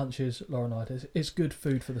 anyone that punches Laurinaitis, it's good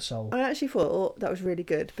food for the soul. I actually thought that was really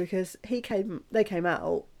good because they came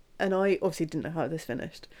out, and I obviously didn't know how this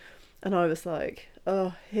finished. And I was like,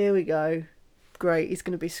 oh, here we go. Great, he's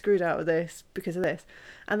going to be screwed out of this because of this.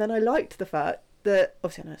 And then I liked the fact that,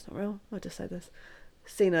 obviously I know it's not real, I'll just say this,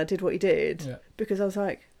 Cena did what he did because I was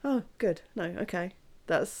like, oh, good, no, okay.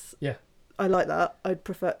 That's... Yeah. I like that. I'd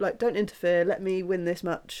prefer, like, don't interfere, let me win this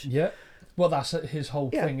match. Yeah. Well, that's his whole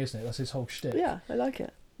thing, isn't it? That's his whole shtick. Yeah, I like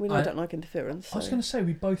it. I don't like interference. So. I was going to say,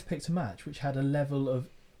 we both picked a match which had a level of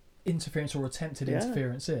interference or attempted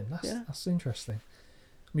interference in. That's interesting.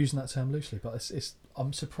 I'm using that term loosely, but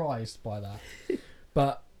I'm surprised by that.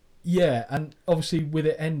 But yeah, and obviously with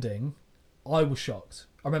it ending, I was shocked.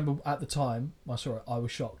 I remember at the time I saw it, I was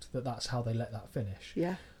shocked that that's how they let that finish.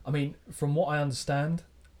 Yeah. I mean, from what I understand,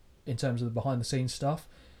 in terms of the behind the scenes stuff,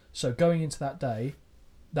 so going into that day,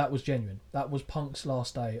 that was genuine. That was Punk's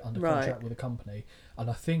last day under contract with the company, and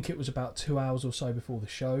I think it was about 2 hours or so before the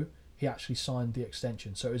show he actually signed the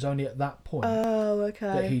extension. So it was only at that point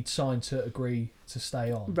that he'd signed to agree to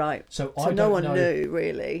stay on. Right. So no one knew,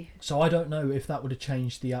 really. So I don't know if that would have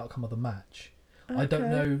changed the outcome of the match. Okay. I don't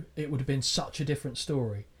know. It would have been such a different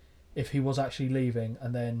story if he was actually leaving,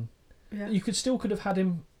 and then you could have had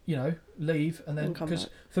him, leave, and then, because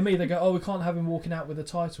for me they go, oh, we can't have him walking out with a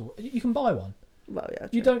title. You can buy one. Well, yeah. True.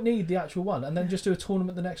 You don't need the actual one, and then just do a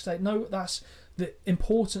tournament the next day. No, that's the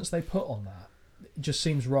importance they put on that. It just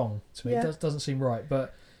seems wrong to me. It doesn't seem right.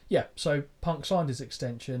 But yeah, so Punk signed his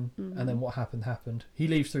extension, and then what happened. He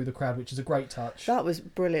leaves through the crowd, which is a great touch. That was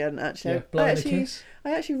brilliant, actually. Yeah, blowing a kiss.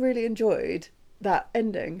 I actually really enjoyed that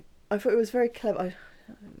ending. I thought it was very clever.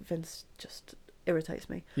 Vince just irritates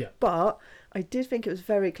me. Yeah. But I did think it was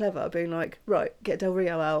very clever, being like, right, get Del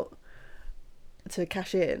Rio out to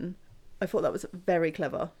cash in. I thought that was very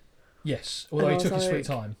clever. Yes, although he took his sweet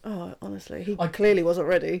time. Oh, honestly, he clearly wasn't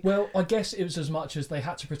ready. Well, I guess it was as much as they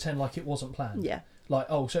had to pretend like it wasn't planned. Yeah. Like,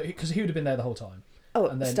 so because he would have been there the whole time. Oh,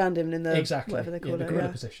 and then, stand him in the whatever they call the gorilla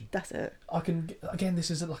position. That's it. Again, this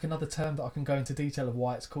is like another term that I can go into detail of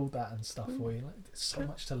why it's called that and stuff for you. Like, there's so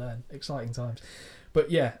much to learn. Exciting times. But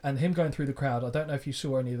yeah, and him going through the crowd. I don't know if you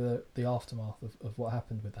saw any of the aftermath of what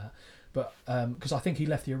happened with that. But because I think he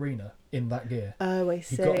left the arena in that gear. Oh, I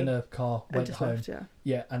see. He got in a car, went home.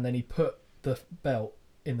 Left, and then he put the belt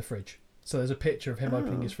in the fridge. So there's a picture of him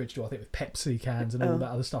opening his fridge door, I think with Pepsi cans and all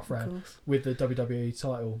that other stuff around, with the WWE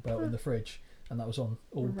title belt in the fridge. And that was on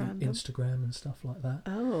all the Instagram and stuff like that.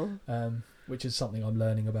 Oh. Which is something I'm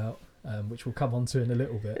learning about, which we'll come on to in a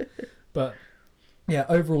little bit. But yeah,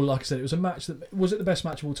 overall, like I said, it was a match that... Was it the best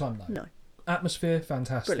match of all time, though? No. Atmosphere,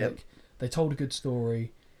 fantastic. Brilliant. They told a good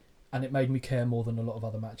story, and it made me care more than a lot of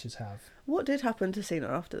other matches have. What did happen to Cena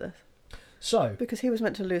after this? So... Because he was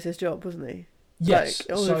meant to lose his job, wasn't he? Yes.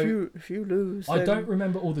 Like, so if you lose... I don't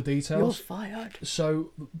remember all the details. You're fired.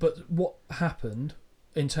 So, but what happened...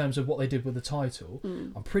 In terms of what they did with the title,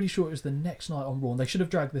 I'm pretty sure it was the next night on Raw. And they should have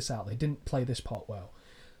dragged this out. They didn't play this part well.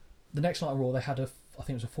 The next night on Raw, they had I think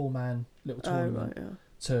it was a 4-man little tournament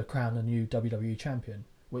to crown a new WWE champion.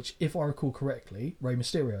 Which, if I recall correctly, Rey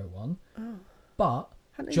Mysterio won. Oh. But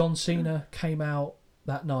John Cena came out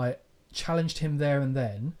that night, challenged him there and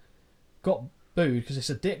then, got booed because it's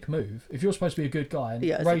a dick move. If you're supposed to be a good guy, and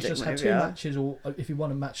Yeah, Ray's just had move, 2 matches, or if he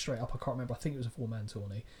won a match straight up, I can't remember. I think it was a 4-man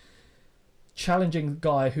tourney. Challenging the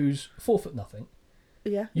guy who's 4'0".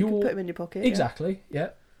 Yeah, you can put him in your pocket. Exactly. Yeah.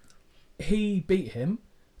 He beat him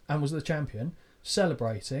and was the champion,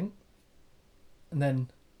 celebrating, and then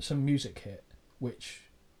some music hit, which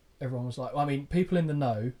everyone was like, I mean, people in the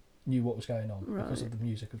know knew what was going on because of the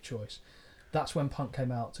music of choice. That's when Punk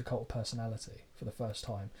came out to Cult of Personality for the first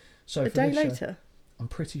time. So a day later? I'm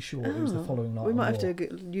pretty sure it was the following night. We might have to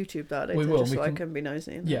YouTube that later, we will, just we so can, I can be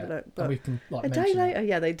nosy and yeah, have a look. But and we can, like, a day later,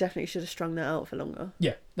 that. they definitely should have strung that out for longer.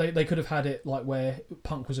 Yeah, they could have had it like where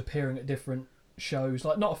Punk was appearing at different shows,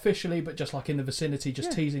 like not officially, but just like in the vicinity,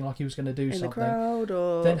 just teasing like he was going to do in something. The crowd,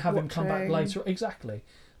 or then have watching. him come back later. Exactly.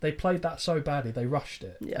 They played that so badly, they rushed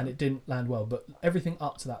it, and it didn't land well. But everything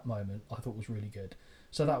up to that moment, I thought was really good.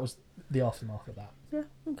 So that was the aftermath of that. Yeah.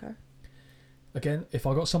 Okay. Again, if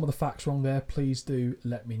I got some of the facts wrong there, please do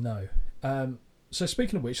let me know. So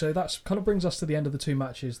speaking of which, so that's kind of brings us to the end of the 2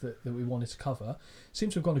 matches that we wanted to cover.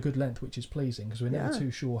 Seems to have gone a good length, which is pleasing because we're never too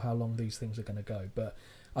sure how long these things are going to go. But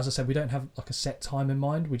as I said, we don't have like a set time in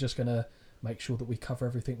mind. We're just going to make sure that we cover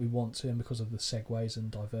everything we want to, and because of the segues and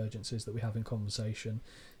divergences that we have in conversation,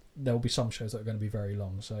 there will be some shows that are going to be very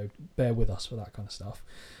long. So bear with us for that kind of stuff.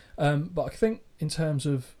 But I think in terms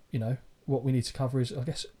of, what we need to cover is, I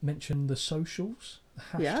guess, mention the socials.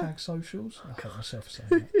 Hashtag socials. I hate myself for saying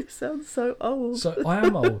that. You sound so old. So I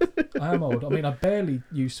am old. I mean, I barely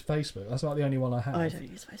use Facebook. That's about the only one I have. I don't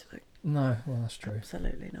use Facebook. No, well, that's true.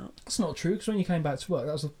 Absolutely not. That's not true, because when you came back to work,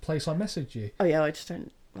 that was the place I messaged you. Oh yeah, I just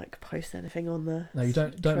don't post anything on the. No, you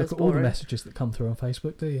don't look at all the messages that come through on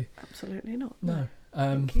Facebook, do you? Absolutely not. No.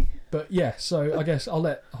 Thank you. But yeah, so I guess I'll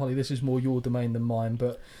let Holly. This is more your domain than mine,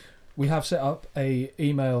 but we have set up a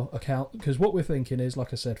email account because what we're thinking is,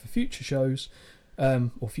 like I said, for future shows.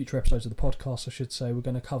 Or future episodes of the podcast, I should say, we're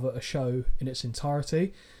going to cover a show in its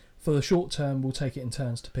entirety. For the short term, we'll take it in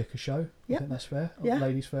turns to pick a show. I think that's fair. Yeah.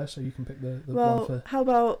 Ladies first, so you can pick the well, one for... how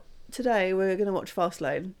about today we're going to watch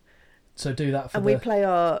Fastlane. So do that for and we play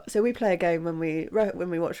a game when we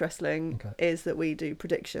watch wrestling, is that we do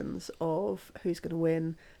predictions of who's going to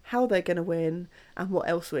win, how they're going to win, and what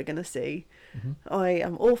else we're going to see. Mm-hmm. I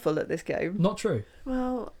am awful at this game. Not true.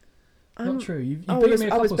 Well... Not true. You I beat me a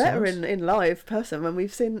couple was better times. in live person when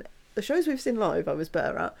we've seen the shows we've seen live. I was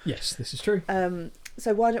better at. Yes, this is true.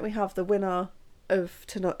 So why don't we have the winner of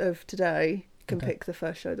today can pick the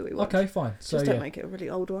first show that we watch? Okay, fine. So just don't make it a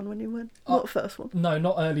really old one when you win. Not the first one. No,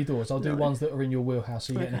 not early doors. I'll do ones that are in your wheelhouse,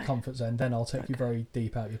 so you get in a comfort zone. Then I'll take you Okay. very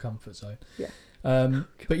deep out your comfort zone. Yeah.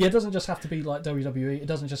 But yeah, it doesn't just have to be like WWE. It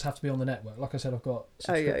doesn't just have to be on the network. Like I said, I've got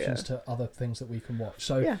subscriptions to other things that we can watch.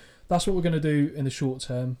 So that's what we're going to do in the short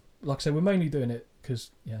term. Like I said, we're mainly doing it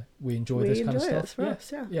because we enjoy this kind of stuff. It's for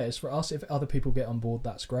us, yeah, it's for us. If other people get on board,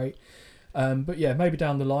 that's great. But yeah, maybe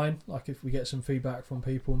down the line, like if we get some feedback from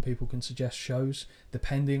people and people can suggest shows,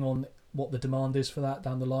 depending on what the demand is for that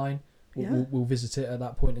down the line, we'll visit it at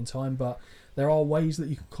that point in time. But there are ways that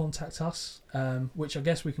you can contact us, which I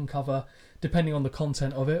guess we can cover depending on the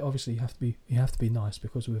content of it. Obviously, you have to be nice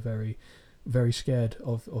because we're very, very scared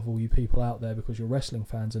of all you people out there because you're wrestling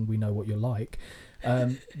fans and we know what you're like.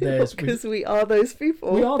 Because we are those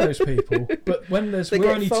people. We are those people. But when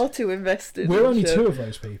we're only far too invested. We're only 2 of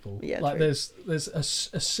those people. Yeah, like true. there's a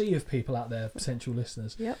sea of people out there, potential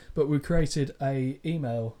listeners. Yep. But we created a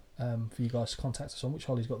email for you guys to contact us on, which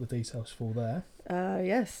Holly's got the details for there.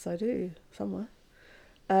 Yes, I do somewhere.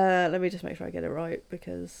 Let me just make sure I get it right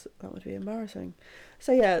because that would be embarrassing.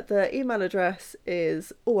 So yeah, the email address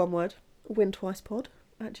is all one word: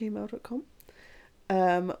 wintwicepod@gmail.com.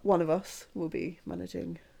 One of us will be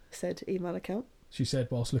managing said email account. She said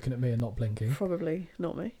whilst looking at me and not blinking. Probably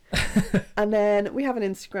not me. And then we have an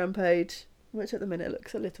Instagram page, which at the minute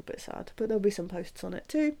looks a little bit sad, but there'll be some posts on it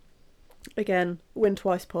too. Again,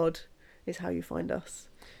 wintwicepod is how you find us.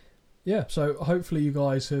 Yeah, so hopefully you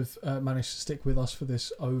guys have managed to stick with us for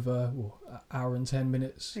this over hour and 10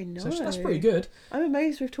 minutes. I know. So that's pretty good. I'm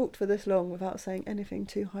amazed we've talked for this long without saying anything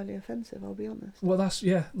too highly offensive, I'll be honest. Well, that's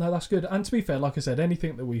good. And to be fair, like I said,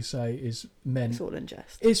 anything that we say is meant... It's all in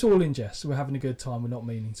jest. It's all in jest. We're having a good time. We're not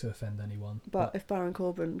meaning to offend anyone. But if Baron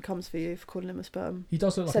Corbin comes for you for calling him a sperm... He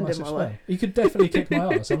does look like a massive sperm. He could definitely kick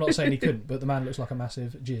my ass. I'm not saying he couldn't, but the man looks like a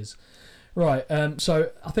massive jizz. Right, so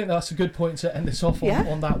I think that's a good point to end this off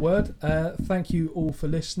on that word. Thank you all for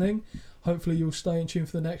listening. Hopefully you'll stay in tune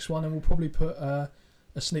for the next one, and we'll probably put a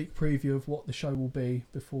sneak preview of what the show will be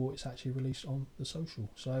before it's actually released on the social.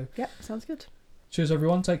 So yeah, sounds good. Cheers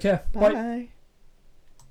everyone, take care. Bye.